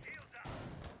Fury.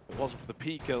 If it wasn't for the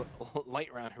peak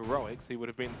late round heroics, he would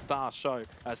have been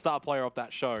the star player of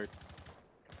that show.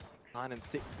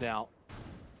 9-6 now.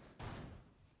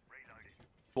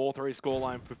 4-3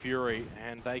 scoreline for Fury,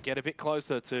 and they get a bit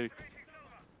closer to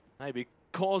maybe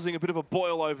causing a bit of a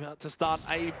boil over to start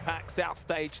APAC South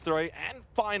Stage 3. And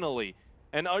finally,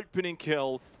 an opening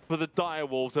kill for the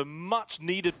Direwolves, a much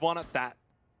needed one at that.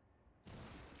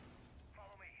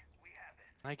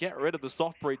 They get rid of the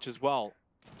soft breach as well.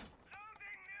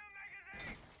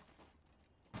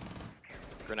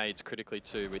 Grenades critically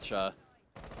too, which are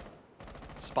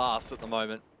sparse at the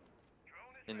moment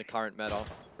in the current meta.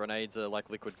 Grenades are like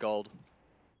liquid gold.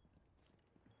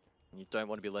 And you don't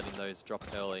want to be letting those drop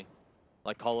early.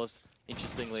 Like Collis,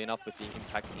 interestingly enough, with the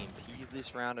impact EMPs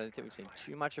this round, I don't think we've seen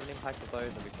too much of an impact of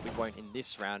those, and we won't in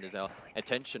this round as our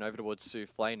attention over towards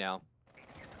Souffle now.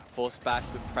 Forced back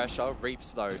with pressure.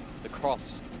 Reaps though, the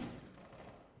cross.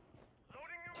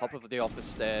 Top of the office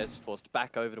stairs, forced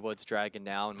back over towards Dragon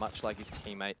now, and much like his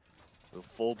teammate, will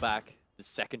fall back. The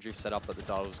secondary setup that the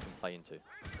Direwolves can play into.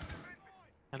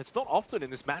 And it's not often in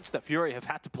this match that Fury have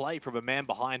had to play from a man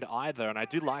behind either, and I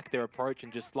do like their approach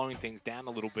in just slowing things down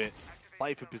a little bit.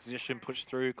 Play for position, push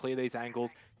through, clear these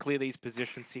angles, clear these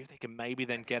positions, see if they can maybe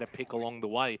then get a pick along the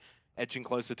way, edging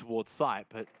closer towards site.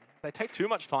 But if they take too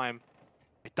much time,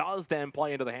 it does then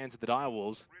play into the hands of the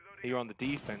Direwolves here on the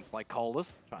defense, like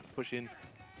Coldus, trying to push in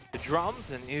the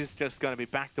drums, and is just going to be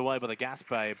backed away by the gas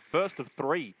bay. First of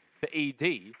 3 for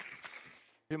ED.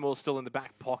 2 more still in the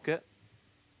back pocket.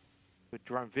 Good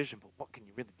drone vision, but what can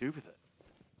you really do with it?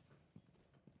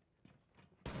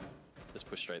 Just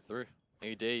push straight through.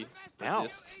 ED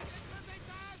resists.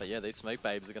 But yeah, these smoke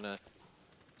babes are going to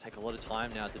take a lot of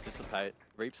time now to dissipate.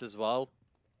 Reaps as well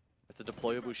with the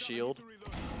deployable shield.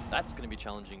 That's going to be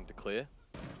challenging to clear.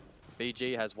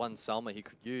 BG has one Selma he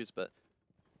could use, but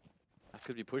that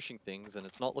could be pushing things, and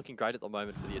it's not looking great at the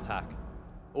moment for the attack.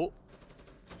 Oh.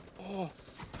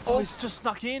 Oh, he's just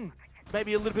snuck in.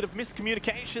 Maybe a little bit of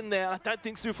miscommunication there. I don't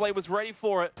think Souffle was ready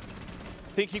for it.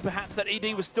 Thinking perhaps that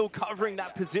ED was still covering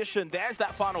that position. There's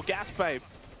that final gas babe.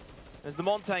 As the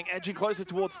Montang edging closer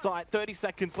towards site. 30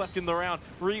 seconds left in the round.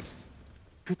 Reaps,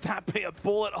 could that be a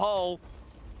bullet hole?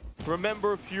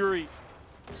 Remember Fury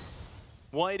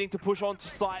waiting to push onto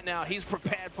site now. He's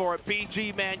prepared for it.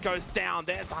 BG man goes down.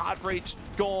 There's the hard breach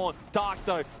gone. Dark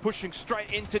though pushing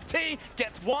straight into T.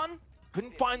 Gets one.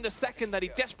 Couldn't find the second that he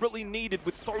desperately needed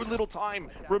with so little time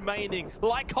remaining.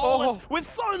 Like Hollis with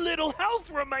so little health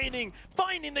remaining.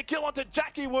 Finding the kill onto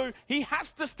Jackie Wu. He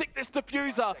has to stick this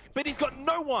diffuser, but he's got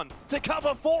no one to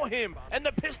cover for him. And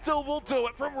the pistol will do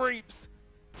it from Reaps.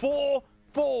 4-4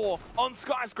 on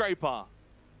Skyscraper.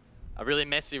 A really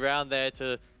messy round there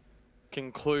to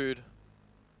conclude.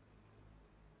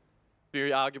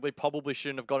 Fury arguably probably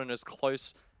shouldn't have gotten as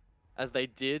close as they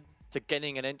did to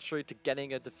getting an entry, to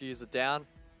getting a diffuser down.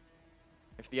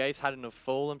 If the ace hadn't have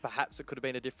fallen, perhaps it could have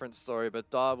been a different story, but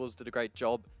Direwolves did a great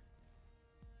job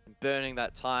in burning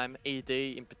that time. ED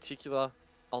in particular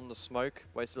on the smoke,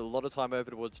 wasted a lot of time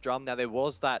over towards drum. Now there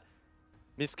was that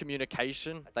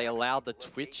miscommunication. They allowed the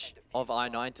twitch of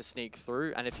I9 to sneak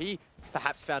through, and if he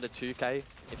perhaps found a 2K,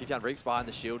 if he found Reeks behind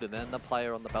the shield and then the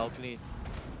player on the balcony,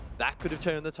 that could have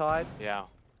turned the tide. Yeah.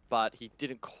 But he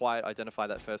didn't quite identify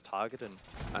that first target and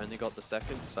only got the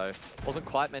second, so wasn't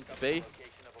quite meant to be.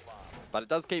 But it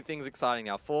does keep things exciting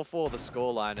now. 4-4 the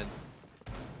scoreline, and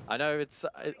I know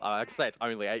I can say it's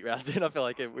only 8 rounds in. I feel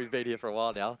like we've been here for a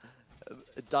while now.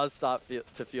 It does start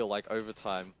to feel like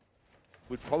overtime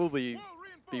would probably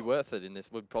be worth it in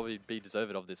this, would probably be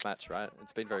deserved of this match, right?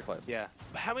 It's been very close. Yeah.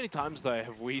 But how many times, though,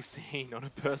 have we seen on a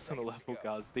personal level,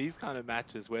 guys, these kind of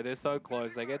matches where they're so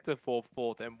close, they get to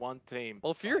 4-4, and one team...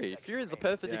 Well, Fury is the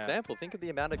perfect example. Think of the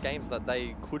amount of games that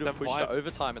they could have pushed to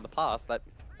overtime in the past that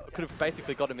could have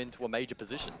basically got them into a major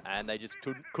position, and they just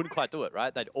couldn't quite do it,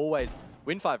 right? They'd always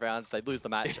win 5 rounds, they'd lose the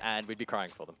match, and we'd be crying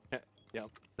for them. Yeah,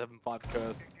 7-5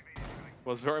 curse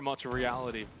was very much a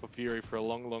reality for Fury for a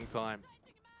long, long time.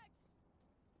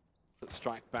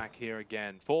 Strike back here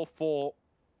again. 4-4.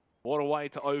 What a way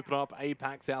to open up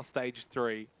APAC South Stage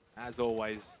 3. As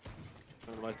always,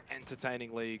 One of the most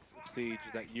entertaining leagues of Siege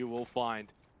that you will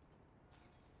find.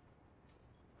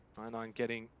 I9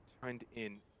 getting turned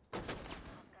in.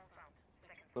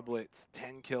 The Blitz,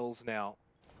 10 kills now.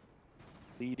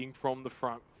 Leading from the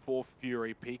front for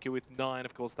Fury. Pika with 9,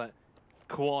 of course, that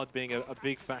quad being a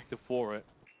big factor for it.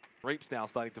 Reap's now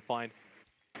starting to find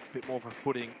a bit more of a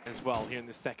footing as well here in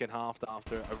the second half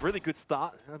after a really good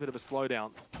start and a bit of a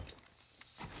slowdown.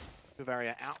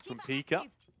 Bavaria out from Pika,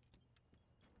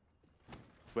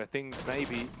 where things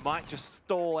maybe might just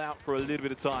stall out for a little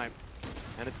bit of time.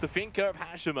 And it's the Finker of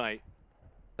Hashimate.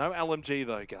 No LMG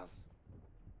though, Gus.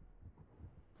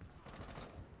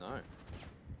 No.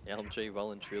 The LMG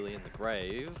well and truly in the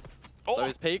grave. Oh, So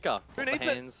is Pika. who Off the needs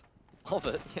it? hands of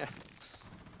it, yeah.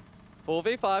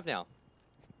 4v5 now.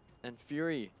 And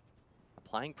Fury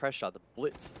applying pressure. The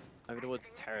Blitz over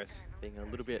towards Terrace, being a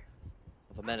little bit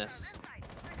of a menace.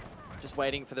 Just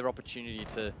waiting for their opportunity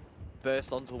to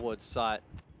burst on towards site.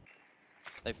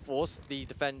 They forced the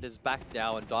defenders back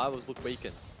now, and Direwolves look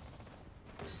weakened.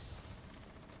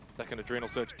 Second Adrenal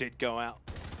Surge did go out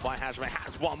by Hashimate.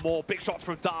 Has one more. Big shots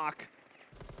from Dark.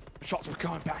 Shots were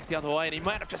going back the other way, and he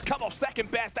might have just come off second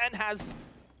best and has,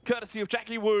 courtesy of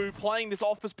Jackie Wu, playing this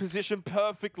office position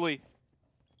perfectly.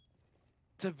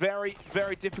 It's a very,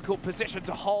 very difficult position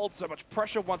to hold. So much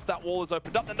pressure once that wall is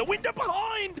opened up. And the window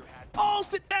behind! Oh,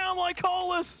 sit down,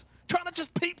 Lycolis! Trying to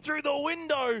just peep through the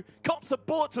window. Cops a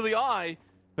bullet to the eye.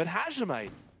 But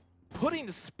Hashimate putting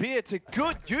the spear to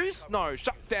good use. No,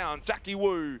 shut down Jackie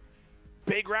Wu.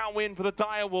 Big round win for the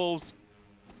Direwolves.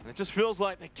 And it just feels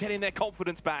like they're getting their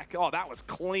confidence back. Oh, that was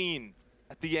clean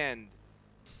at the end.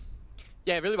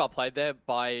 Yeah, really well played there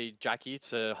by Jackie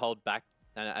to hold back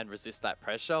and resist that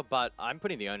pressure, but I'm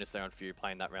putting the onus there on Fury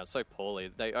playing that round so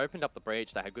poorly. They opened up the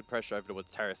breach, they had good pressure over towards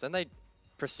Terrace, then they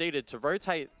proceeded to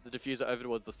rotate the diffuser over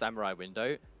towards the Samurai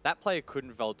window. That player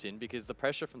couldn't vault in because the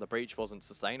pressure from the breach wasn't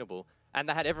sustainable, and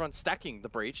they had everyone stacking the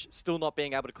breach, still not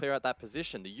being able to clear out that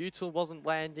position. The util wasn't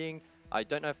landing. I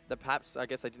don't know if perhaps, I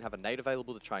guess they didn't have a nade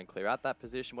available to try and clear out that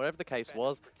position. Whatever the case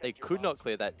was, they could not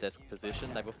clear that desk position.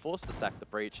 They were forced to stack the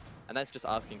breach, and that's just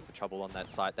asking for trouble on that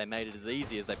site. They made it as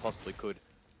easy as they possibly could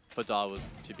for Direwolves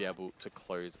to be able to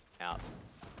close out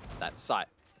that site.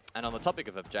 And on the topic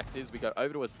of objectives, we go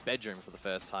over towards Bedroom for the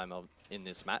first time in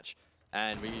this match.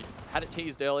 And we had it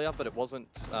teased earlier, but it wasn't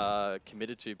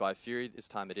committed to by Fury. This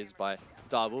time it is by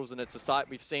Direwolves, and it's a site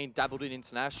we've seen dabbled in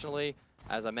internationally.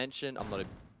 As I mentioned, I'm not a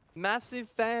massive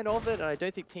fan of it, and I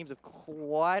don't think teams have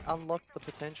quite unlocked the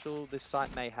potential this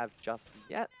site may have just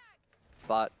yet.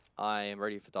 But I am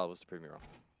ready for Direwolves to prove me wrong.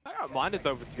 I don't mind it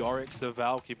though with the Oryx, the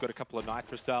Valk. You've got a couple of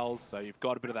Nitro cells, so you've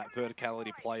got a bit of that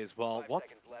verticality play as well.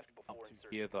 What's up to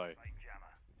here though?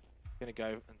 Gonna go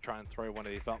and try and throw one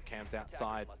of the Valk cams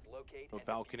outside the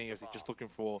balcony. Is he just looking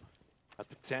for a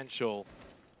potential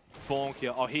bonk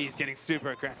here? Oh, he's getting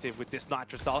super aggressive with this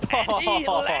Nitro cell. And he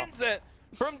lands it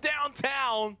from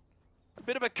downtown. A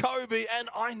bit of a Kobe, and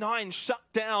I9 shut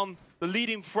down the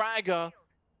leading fragger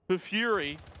for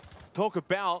Fury. Talk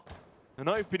about an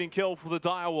opening kill for the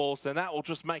Direwolves, and that will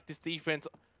just make this defense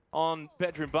on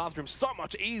Bedroom Bathroom so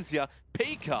much easier.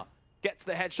 Pika gets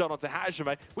the headshot onto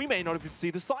Hashimate. We may not even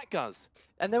see the site, Guz.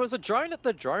 And there was a drone at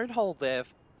the drone hole there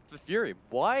for Fury.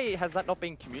 Why has that not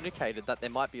been communicated that there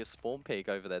might be a spawn peek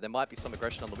over there? There might be some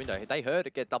aggression on the window. They heard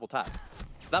it get double tapped.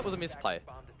 So that was a misplay.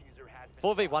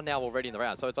 4v1 now already in the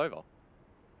round, so it's over.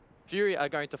 Fury are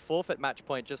going to forfeit match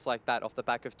point just like that off the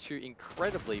back of two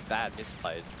incredibly bad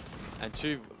misplays and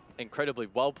two incredibly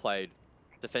well-played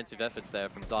defensive efforts there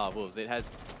from Direwolves. It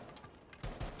has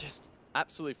just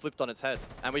absolutely flipped on its head.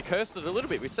 And we cursed it a little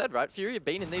bit. We said, right, Fury have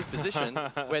been in these positions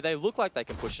where they look like they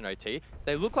can push an OT,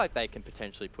 they look like they can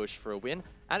potentially push for a win,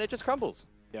 and it just crumbles.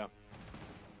 Yeah.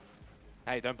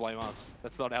 Hey, don't blame us.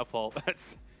 That's not our fault.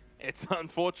 It's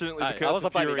unfortunately the curse I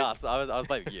wasn't of Fury. blaming us, I was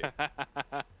blaming you.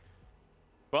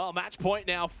 Well, match point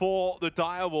now for the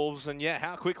Direwolves, and yeah,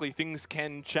 how quickly things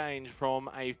can change from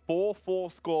a 4-4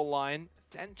 score line,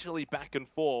 essentially back and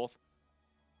forth,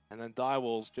 and then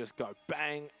Direwolves just go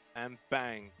bang and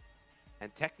bang.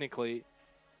 And technically,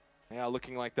 they are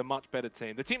looking like the much better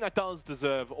team. The team that does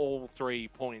deserve all 3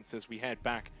 points as we head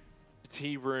back to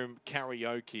Tea Room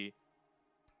Karaoke,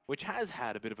 which has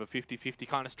had a bit of a 50-50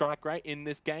 kind of strike rate in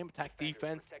this game. Attack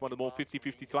defense, one of the more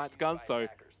 50-50 sites guns, so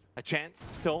a chance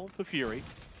still for Fury.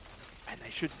 And they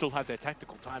should still have their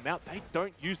tactical timeout. They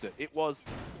don't use it. It was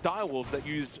Direwolves that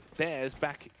used theirs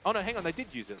back... Oh no, hang on, they did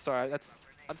use it. Sorry,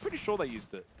 I'm pretty sure they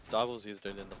used it. Direwolves used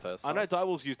it in the first I know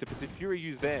Direwolves used it, but did Fury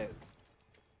use theirs?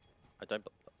 I don't,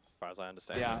 as far as I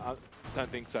understand. Yeah, I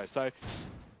don't think so. So,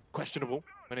 questionable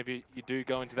whenever you do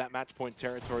go into that match point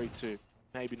territory to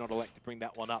maybe not elect to bring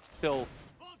that one up. Still,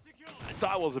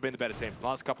 Direwolves have been the better team the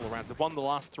last couple of rounds. They've won the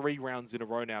last 3 rounds in a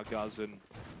row now, Guz, and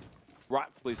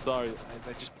rightfully so.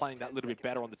 They're just playing that little bit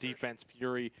better on the defense.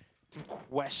 Fury, some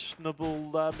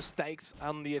questionable mistakes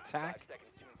on the attack.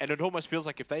 And it almost feels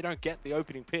like if they don't get the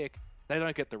opening pick, they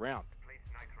don't get the round.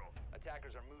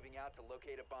 Attackers are moving out to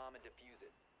locate a bomb and defuse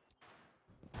it.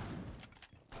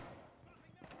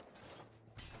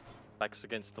 Backs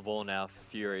against the wall now for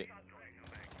Fury.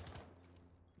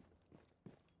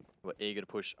 We're eager to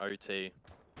push OT.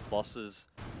 Losses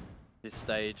this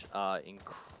stage are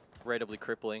incredibly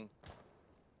crippling.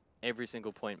 Every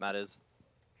single point matters.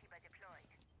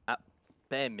 At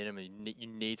bare minimum, you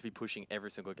need to be pushing every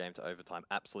single game to overtime.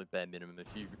 Absolute bare minimum.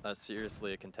 If you are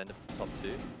seriously a contender for the top 2,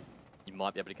 you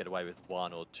might be able to get away with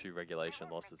 1 or 2 regulation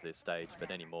losses this stage, but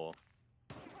any more,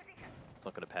 it's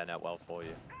not going to pan out well for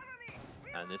you.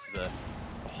 And this is a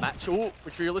match,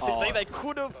 which realistically they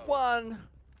could have won.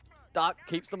 Dark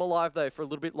keeps them alive though for a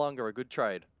little bit longer. A good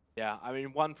trade. Yeah, I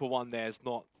mean, 1 for 1 there is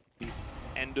not the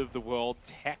end of the world.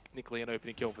 Technically an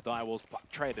opening kill for Direwolves, but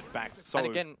traded back so and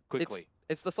again, quickly.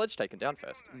 It's the sledge taken down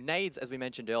first. Nades, as we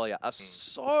mentioned earlier, are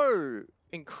so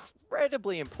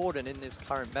incredibly important in this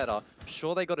current meta.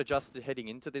 Sure, they got adjusted heading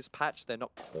into this patch. They're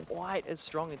not quite as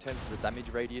strong in terms of the damage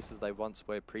radius as they once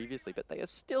were previously, but they are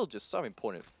still just so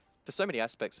important for so many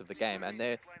aspects of the game, and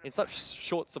they're in such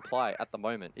short supply at the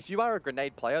moment. If you are a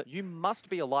grenade player, you must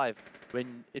be alive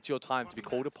when it's your time to be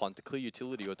called upon to clear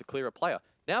utility or to clear a player.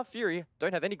 Now Fury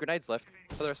don't have any grenades left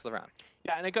for the rest of the round.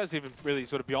 Yeah, and it goes even really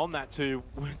sort of beyond that too,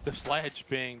 with the sledge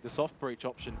being the soft breach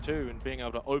option too, and being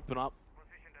able to open up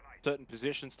certain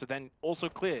positions to then also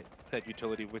clear that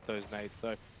utility with those nades.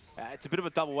 So it's a bit of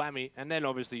a double whammy, and then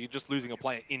obviously you're just losing a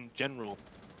player in general.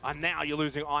 And now you're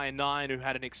losing Iron 9, who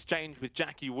had an exchange with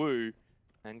Jackie Wu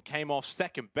and came off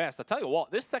second best. I tell you what,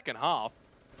 this second half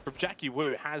from Jackie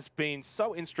Wu has been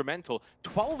so instrumental.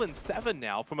 12 and 7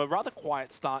 now from a rather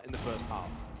quiet start in the first half.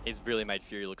 He's really made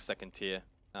Fury look second tier.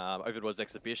 Over towards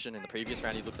Exhibition in the previous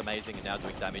round, he looked amazing, and now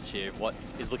doing damage here. What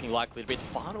is looking likely to be the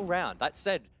final round. That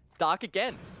said, Dark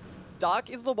again.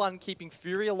 Dark is the one keeping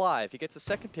Fury alive. He gets a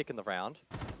second pick in the round,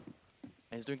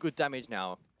 and he's doing good damage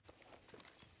now.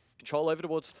 Control over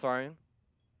towards Throne,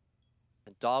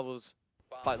 and Direwolves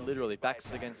quite literally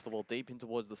backs against the wall deep in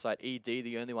towards the side. ED,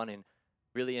 the only one in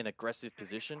really an aggressive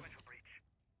position.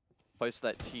 Close to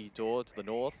that T door to the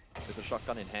north with a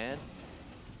shotgun in hand.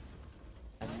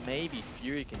 And maybe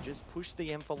Fury can just push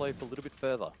the envelope a little bit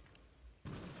further.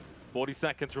 40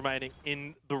 seconds remaining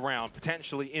in the round,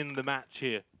 potentially in the match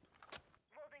here.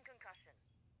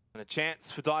 And a chance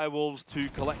for Direwolves to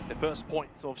collect the first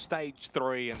points of stage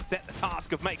 3 and set the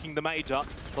task of making the major.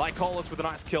 Lycolis with a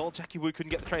nice kill. Jackie Wu couldn't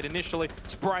get the trade initially.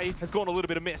 Spray has gone a little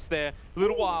bit of miss there. A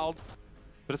little wild.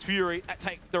 But it's Fury that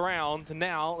take the round. And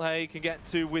now they can get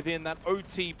to within that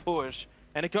OT push.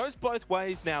 And it goes both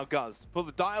ways now, Guz. For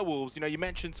the Direwolves, you know, you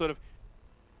mentioned sort of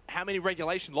how many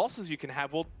regulation losses you can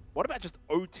have. Well, what about just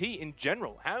OT in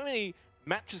general? How many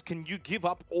matches can you give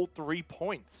up all 3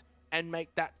 points and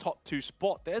make that top 2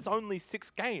 spot? There's only 6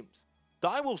 games.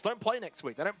 Direwolves don't play next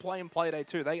week. They don't play in Playday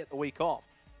 2. They get the week off.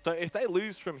 So if they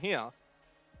lose from here,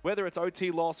 whether it's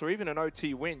OT loss or even an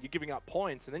OT win, you're giving up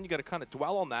points, and then you got to kind of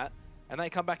dwell on that, and they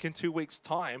come back in 2 weeks'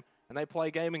 time, and they play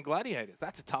Gaming Gladiators.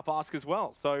 That's a tough ask as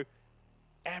well. So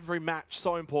every match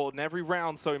so important, every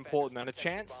round so important, and a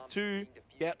chance to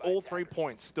get all 3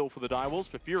 points still for the Direwolves.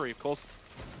 For Fury, of course,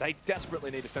 they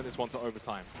desperately need to send this one to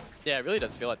overtime. Yeah, it really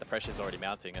does feel like the pressure's already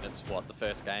mounting, and it's, what, the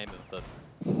first game of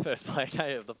the first play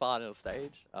day of the final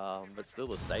stage. But still,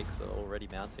 the stakes are already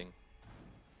mounting.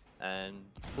 And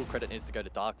full credit needs to go to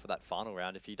Dark for that final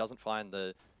round. If he doesn't find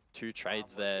the 2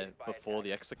 trades there before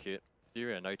the execute,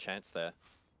 Fury are no chance there.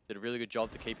 Did a really good job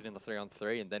to keep it in the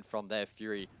 3-on-3, and then from there,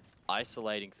 Fury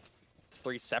isolating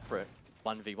 3 separate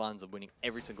 1v1s and winning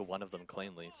every single one of them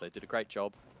cleanly. So did a great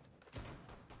job.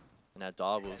 And now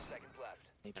Direwolves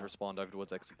need to respond over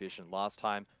towards Exhibition. Last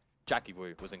time, Jackie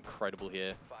Wu was incredible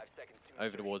here.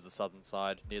 Over towards the southern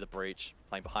side, near the breach,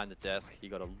 playing behind the desk. He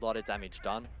got a lot of damage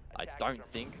done. I don't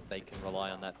think they can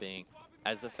rely on that being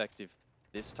as effective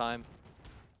this time.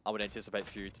 I would anticipate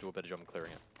Fury to do a better job in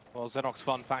clearing it. Well, Xenox,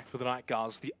 fun fact for the night,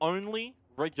 guys. The only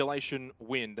regulation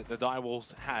win that the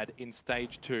Direwolves had in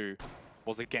Stage 2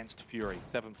 was against Fury.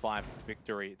 7-5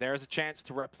 victory. There is a chance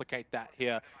to replicate that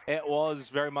here. It was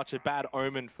very much a bad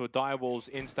omen for Direwolves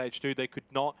in Stage 2. They could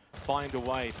not find a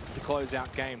way to close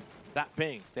out games, that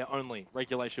being their only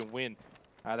regulation win.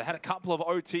 They had a couple of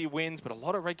OT wins, but a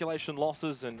lot of regulation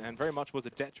losses, and very much was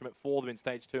a detriment for them in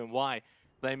Stage 2, and why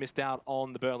they missed out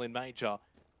on the Berlin Major.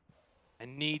 They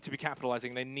need to be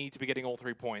capitalizing. They need to be getting all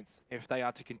 3 points if they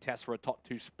are to contest for a top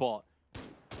 2 spot.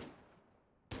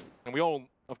 And we all,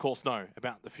 of course, know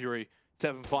about the Fury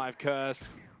 7-5 curse.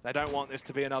 They don't want this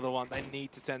to be another one. They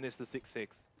need to send this to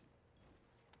 6-6.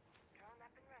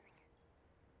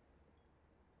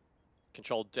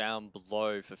 Control down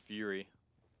below for Fury.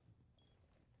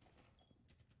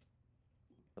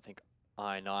 I think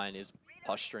I9 is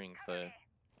posturing for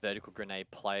vertical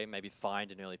grenade play. Maybe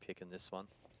find an early pick in this one.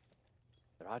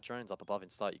 There are drones up above in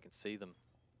sight. You can see them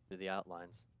through the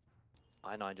outlines.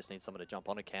 I9 just needs someone to jump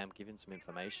on a cam, give him some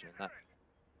information, and that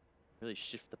really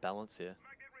shift the balance here.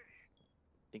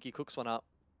 I think he cooks one up,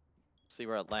 see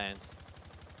where it lands.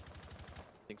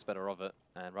 Thinks better of it,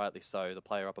 and rightly so. The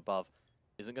player up above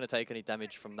isn't going to take any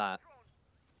damage from that.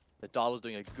 The Dival's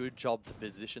doing a good job to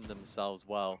position themselves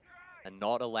well and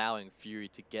not allowing Fury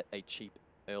to get a cheap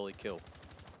early kill.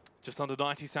 Just under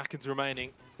 90 seconds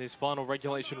remaining this final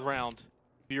regulation round.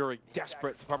 Fury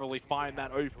desperate to probably find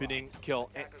that opening kill.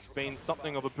 It's been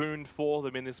something of a boon for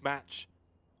them in this match.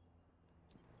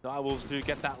 Direwolves do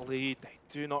get that lead. They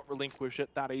do not relinquish it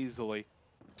that easily.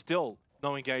 Still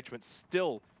no engagement.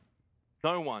 Still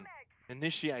no one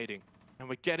initiating. And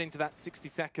we're getting to that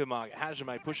 60-second mark.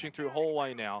 Hajime pushing through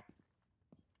hallway now.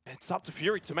 It's up to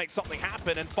Fury to make something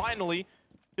happen. And finally,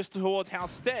 just towards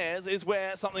house stairs is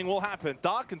where something will happen.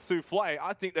 Dark and Souffle,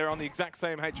 I think they're on the exact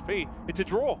same HP. It's a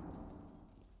draw.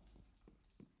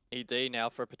 ED now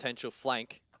for a potential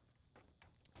flank.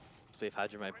 See if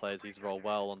Hajime plays his role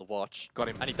well on the watch. Got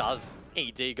him. And he does.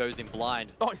 ED goes in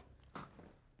blind. Oh,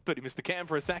 thought he missed the cam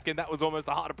for a second. That was almost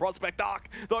a harder prospect. Dark,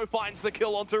 though, finds the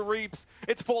kill onto Reaps.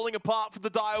 It's falling apart for the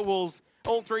Direwolves.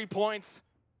 All 3 points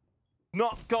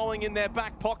not going in their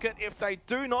back pocket if they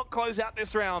do not close out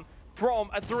this round from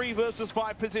a 3 versus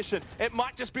 5 position. It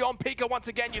might just be on Pika once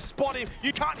again. You spot him.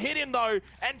 You can't hit him, though.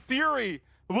 And Fury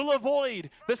will avoid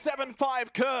the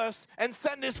 7-5 curse and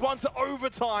send this one to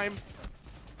overtime.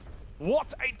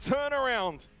 What a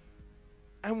turnaround.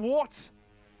 And what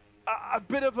a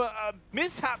bit of a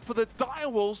mishap for the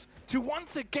Direwolves to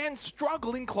once again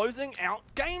struggle in closing out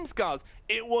games, guys.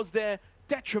 It was their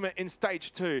detriment in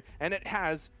Stage 2, and it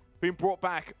has been brought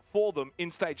back for them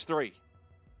in Stage 3.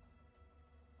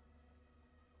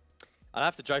 I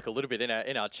have to joke a little bit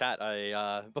in our chat.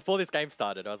 Before this game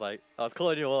started, I was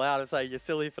calling you all out and saying, you're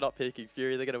silly for not picking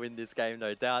Fury. They're going to win this game,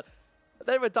 no doubt. But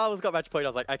then when Darwin's got match point, I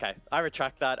was like, okay, I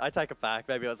retract that. I take it back.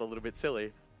 Maybe I was a little bit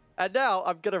silly. And now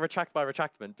I'm going to retract my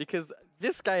retractment because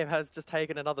this game has just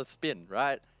taken another spin,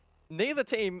 right? Neither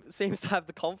team seems to have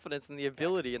the confidence and the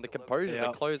ability and the composure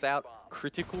to close out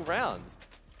critical rounds.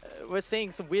 We're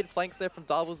seeing some weird flanks there from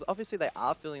Doubles. Obviously, they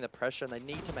are feeling the pressure and they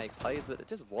need to make plays, but it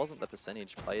just wasn't the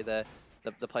percentage play there.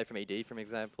 The play from ED, for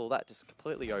example, that just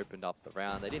completely opened up the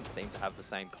round. They didn't seem to have the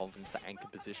same confidence to anchor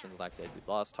positions like they did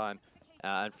last time.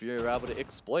 And Fury were able to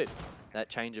exploit that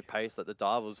change of pace that the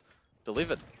Doubles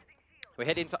delivered. We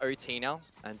head into OT now,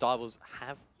 and Doubles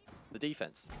have the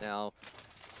defense. Now,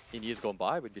 in years gone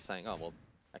by, we'd be saying, oh, well,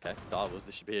 okay, Doubles,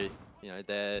 this should be,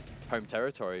 their home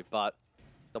territory. But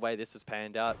the way this has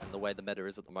panned out and the way the meta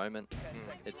is at the moment,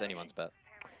 it's anyone's bet.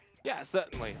 Yeah,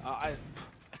 certainly.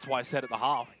 That's why I said at the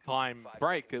half-time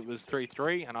break it was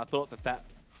 3-3, and I thought that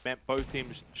meant both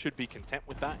teams should be content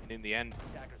with that. And in the end,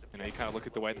 you kind of look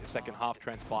at the way that the second half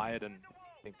transpired, and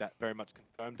I think that very much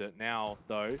confirmed it. Now,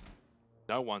 though,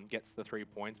 no one gets the 3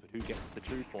 points, but who gets the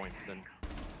 2 points? And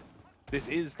this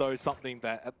is, though, something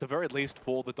that, at the very least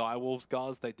for the Direwolves,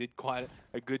 guys, they did quite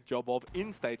a good job of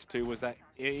in Stage 2, was that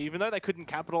even though they couldn't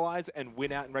capitalize and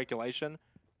win out in regulation,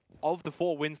 of the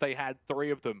 4 wins they had,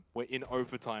 3 of them were in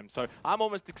overtime. So I'm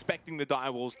almost expecting the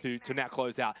Direwolves to now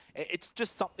close out. It's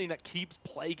just something that keeps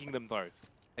plaguing them, though.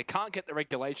 They can't get the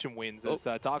regulation wins as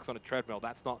Dark's on a treadmill.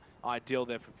 That's not ideal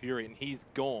there for Fury, and he's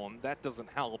gone. That doesn't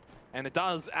help. And it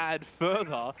does add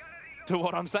further to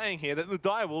what I'm saying here, that the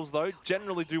Direwolves, though,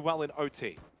 generally do well in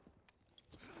OT.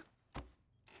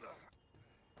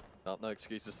 Well, no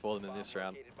excuses for them in this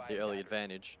round. The early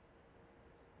advantage.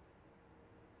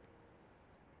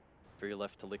 3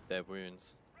 left to lick their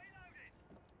wounds.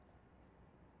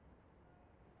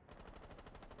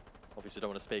 Obviously don't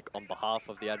want to speak on behalf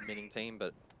of the adminning team,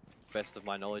 but best of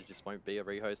my knowledge, this won't be a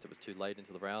rehost. It was too late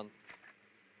into the round.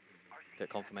 Get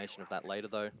confirmation of that later,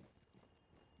 though.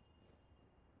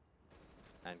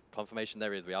 And confirmation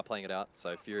there is, we are playing it out,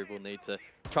 so Fury will need to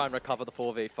try and recover the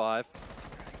 4v5.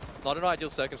 Not an ideal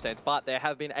circumstance, but there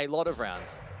have been a lot of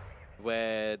rounds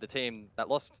where the team that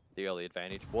lost the early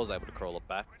advantage was able to crawl it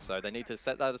back. So they need to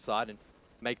set that aside and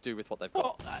make do with what they've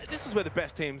got. Well, this is where the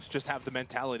best teams just have the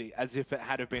mentality as if it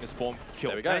had have been a spawn kill.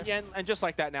 There we go. And just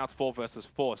like that, now it's 4 versus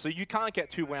 4. So you can't get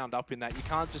too wound up in that. You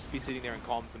can't just be sitting there in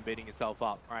comms and beating yourself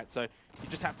up, right? So you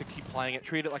just have to keep playing it,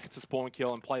 treat it like it's a spawn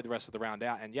kill, and play the rest of the round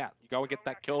out. And yeah, you go and get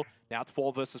that kill. Now it's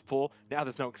 4 versus 4. Now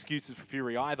there's no excuses for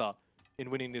Fury either in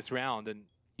winning this round. And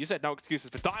you said no excuses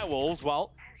for Direwolves.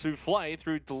 Well, Souffle,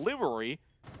 through delivery,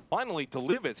 finally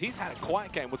delivers. He's had a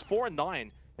quiet game. Was 4 and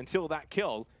 9 until that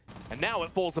kill. And now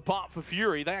it falls apart for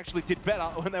Fury. They actually did better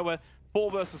when they were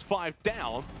 4 versus 5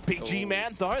 down. PG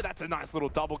Man, though, that's a nice little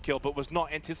double kill, but was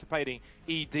not anticipating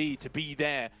ED to be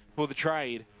there for the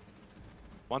trade.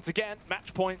 Once again,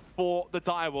 match point for the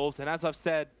Direwolves. And as I've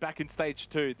said back in stage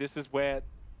 2, this is where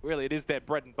really it is their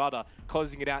bread and butter.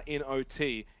 Closing it out in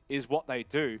OT is what they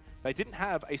do. They didn't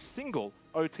have a single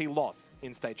OT loss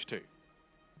in stage 2.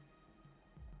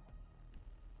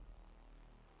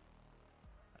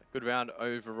 Good round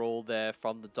overall there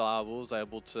from the Direwolves,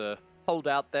 able to hold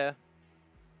out there.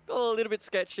 Got a little bit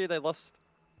sketchy. They lost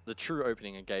the true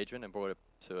opening engagement and brought it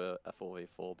to a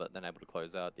 4v4, but then able to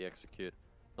close out the execute.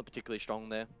 Not particularly strong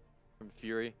there from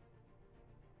Fury.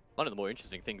 One of the more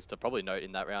interesting things to probably note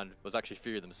in that round was actually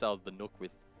Fury themselves, the Nook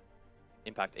with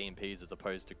impact EMPs as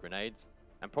opposed to grenades.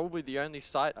 And probably the only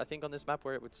site, I think, on this map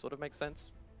where it would sort of make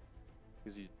sense.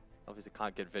 Because you obviously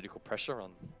can't get vertical pressure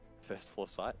on first floor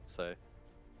site, so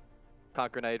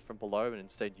can't grenade from below and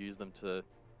instead use them to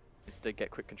instead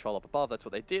get quick control up above. That's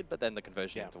what they did, but then the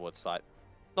conversion towards site.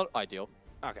 Not ideal.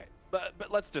 Okay, but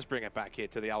let's just bring it back here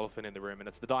to the elephant in the room, and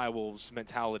it's the Direwolves'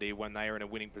 mentality when they are in a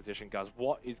winning position, guys.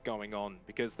 What is going on?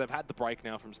 Because they've had the break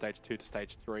now from stage 2 to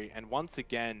stage 3, and once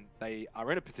again, they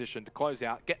are in a position to close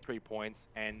out, get 3 points,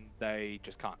 and they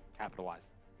just can't capitalize.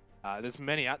 There's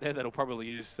many out there that'll probably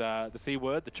use the C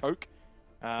word, the choke.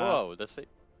 Whoa, the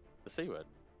C word.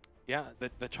 Yeah,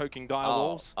 the choking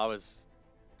Direwolves. Oh, I was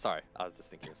just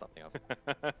thinking of something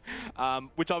else.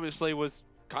 Which obviously was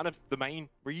kind of the main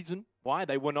reason why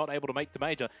they were not able to make the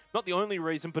major. Not the only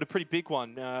reason, but a pretty big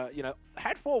one. You know,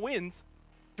 had 4 wins,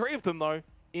 3 of them though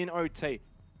in OT.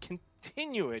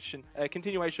 Continuation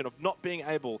of not being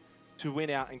able to win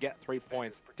out and get 3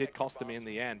 points did cost them in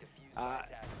the end.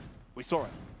 We saw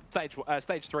it.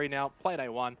 Stage 3 now, Playday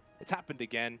 1. It's happened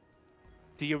again.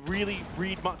 Do you really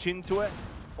read much into it,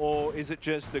 or is it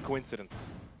just a coincidence?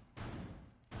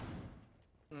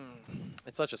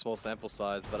 It's such a small sample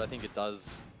size, but I think it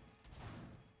does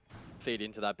feed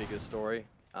into that bigger story.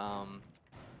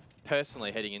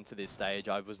 Personally, heading into this stage,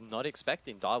 I was not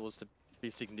expecting Direwolves to be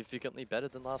significantly better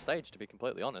than last stage, to be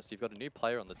completely honest. You've got a new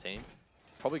player on the team,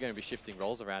 probably going to be shifting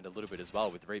roles around a little bit as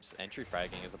well, with Reap's entry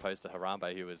fragging as opposed to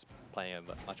Harambe, who was playing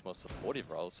a much more supportive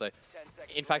role. So,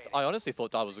 in fact, I honestly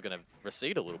thought Direwolves were going to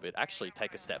recede a little bit, actually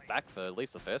take a step back for at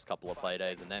least the first couple of play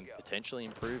days, and then potentially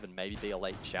improve and maybe be a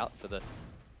late shout for the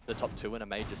top 2 in a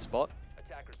major spot.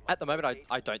 At the moment,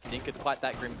 I don't think it's quite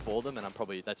that grim for them, and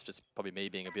that's just probably me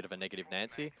being a bit of a negative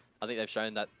Nancy. I think they've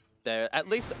shown that they're at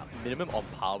least minimum on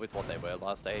par with what they were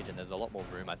last stage, and there's a lot more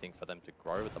room, I think, for them to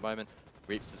grow at the moment.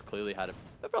 Reaps has clearly had a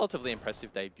relatively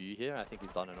impressive debut here. I think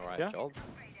he's done an alright job.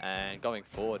 And going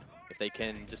forward, if they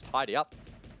can just tidy up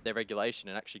their regulation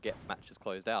and actually get matches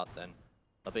closed out, then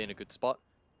they'll be in a good spot.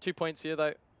 2 points here,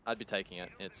 though, I'd be taking it.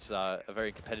 It's a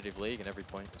very competitive league, and every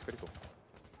point is critical.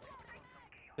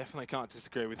 Definitely can't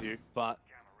disagree with you, but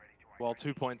while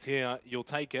 2 points here, you'll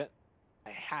take it.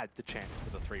 They had the chance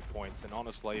for the 3 points, and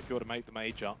honestly, if you were to make the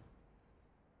major,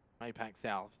 APAC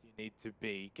South, you need to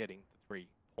be getting the 3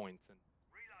 points, and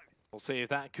we'll see if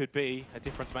that could be a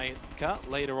difference maker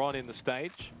later on in the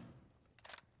stage.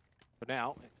 But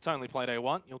now, it's only Playday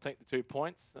 1, you'll take the 2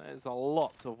 points. There's a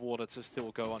lot of water to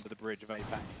still go under the bridge of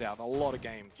APAC South, a lot of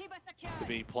games to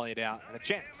be played out, and a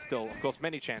chance still, of course,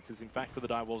 many chances, in fact, for the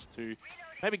Direwolves to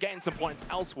maybe gain some points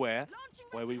elsewhere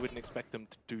where we wouldn't expect them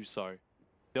to do so.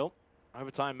 Still,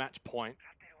 overtime match point.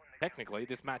 Technically,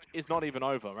 this match is not even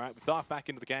over, right? We dive back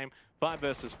into the game, 5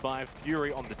 versus 5,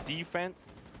 Fury on the defense.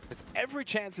 There's every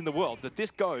chance in the world that this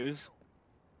goes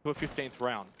to a 15th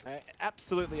round.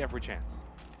 Absolutely every chance.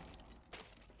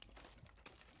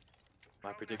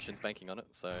 My prediction's banking on it,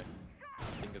 so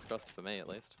fingers crossed for me at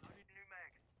least.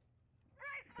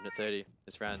 Minute 30,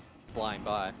 this round flying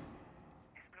by.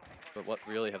 But what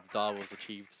really have the Direwolves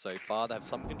achieved so far? They have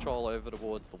some control over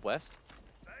towards the west.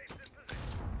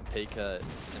 Pika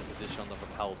in a position on the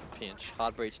rappel to pinch.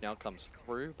 Hard Breach now comes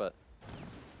through, but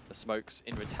the smokes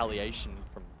in retaliation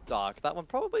from Dark. That one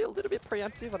probably a little bit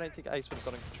preemptive. I don't think Ace would have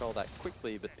gotten control that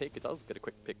quickly, but Pika does get a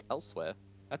quick pick elsewhere.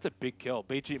 That's a big kill.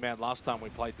 BG Man, last time we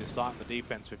played this site in the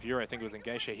defense for Fury, I think it was in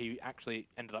Geisha, he actually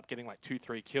ended up getting like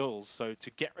 2-3 kills. So to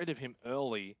get rid of him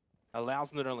early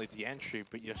allows not only the entry,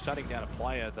 but you're shutting down a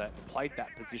player that played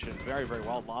that position very, very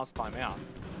well last time out.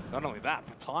 Not only that,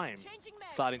 but time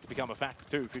starting to become a factor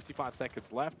too. 55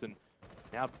 seconds left, and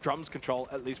now drums control,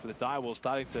 at least for the Direwolves,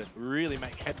 starting to really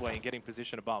make headway and getting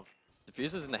position above.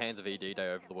 Diffuse is in the hands of ED Day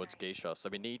over towards Geisha, so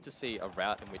we need to see a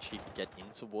route in which he can get in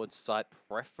towards site,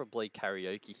 preferably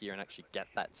karaoke here, and actually get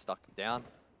that stuck down.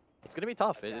 It's going to be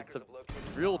tough. It's a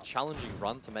real challenging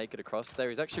run to make it across there.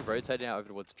 He's actually rotating out over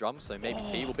towards drum, so maybe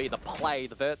T will be the play.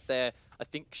 The vert there, I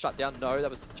think, shut down. No, that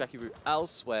was Jackie Wu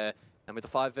elsewhere. And with the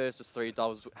 5 versus 3,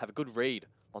 Doubles have a good read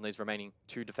on these remaining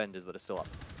 2 defenders that are still up.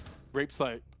 Reaps,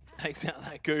 though, takes out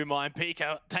that goo mine.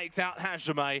 Pika takes out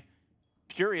Hajime.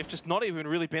 Fury have just not even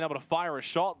really been able to fire a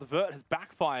shot. The vert has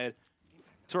backfired.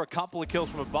 Saw a couple of kills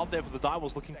from above there for the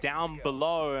Direwolves looking down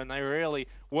below, and they really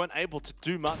weren't able to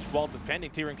do much while defending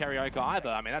Tyrion Karaoke either.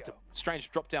 I mean, that's a strange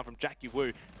drop down from Jackie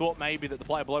Wu. Thought maybe that the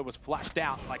player below was flashed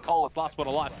out like Cole's last one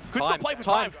alive. Could still play for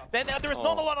time. Then there is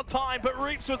not a lot of time, but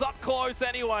Reaps was up close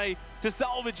anyway to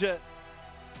salvage it.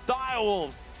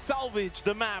 Direwolves salvage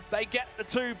the map. They get the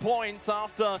 2 points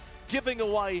after giving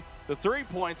away the 3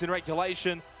 points in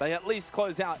regulation. They at least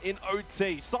close out in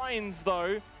OT. Signs,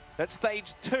 though, that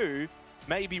stage 2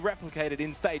 may be replicated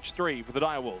in stage 3 for the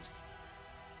Direwolves.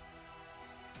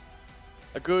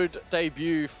 A good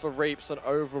debut for Reaps and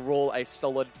overall a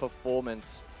solid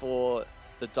performance for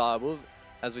the Direwolves.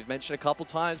 As we've mentioned a couple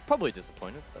times, probably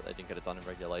disappointed that they didn't get it done in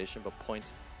regulation, but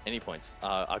points, any points,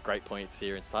 are great points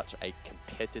here in such a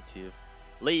competitive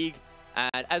league.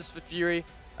 And as for Fury,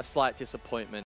 a slight disappointment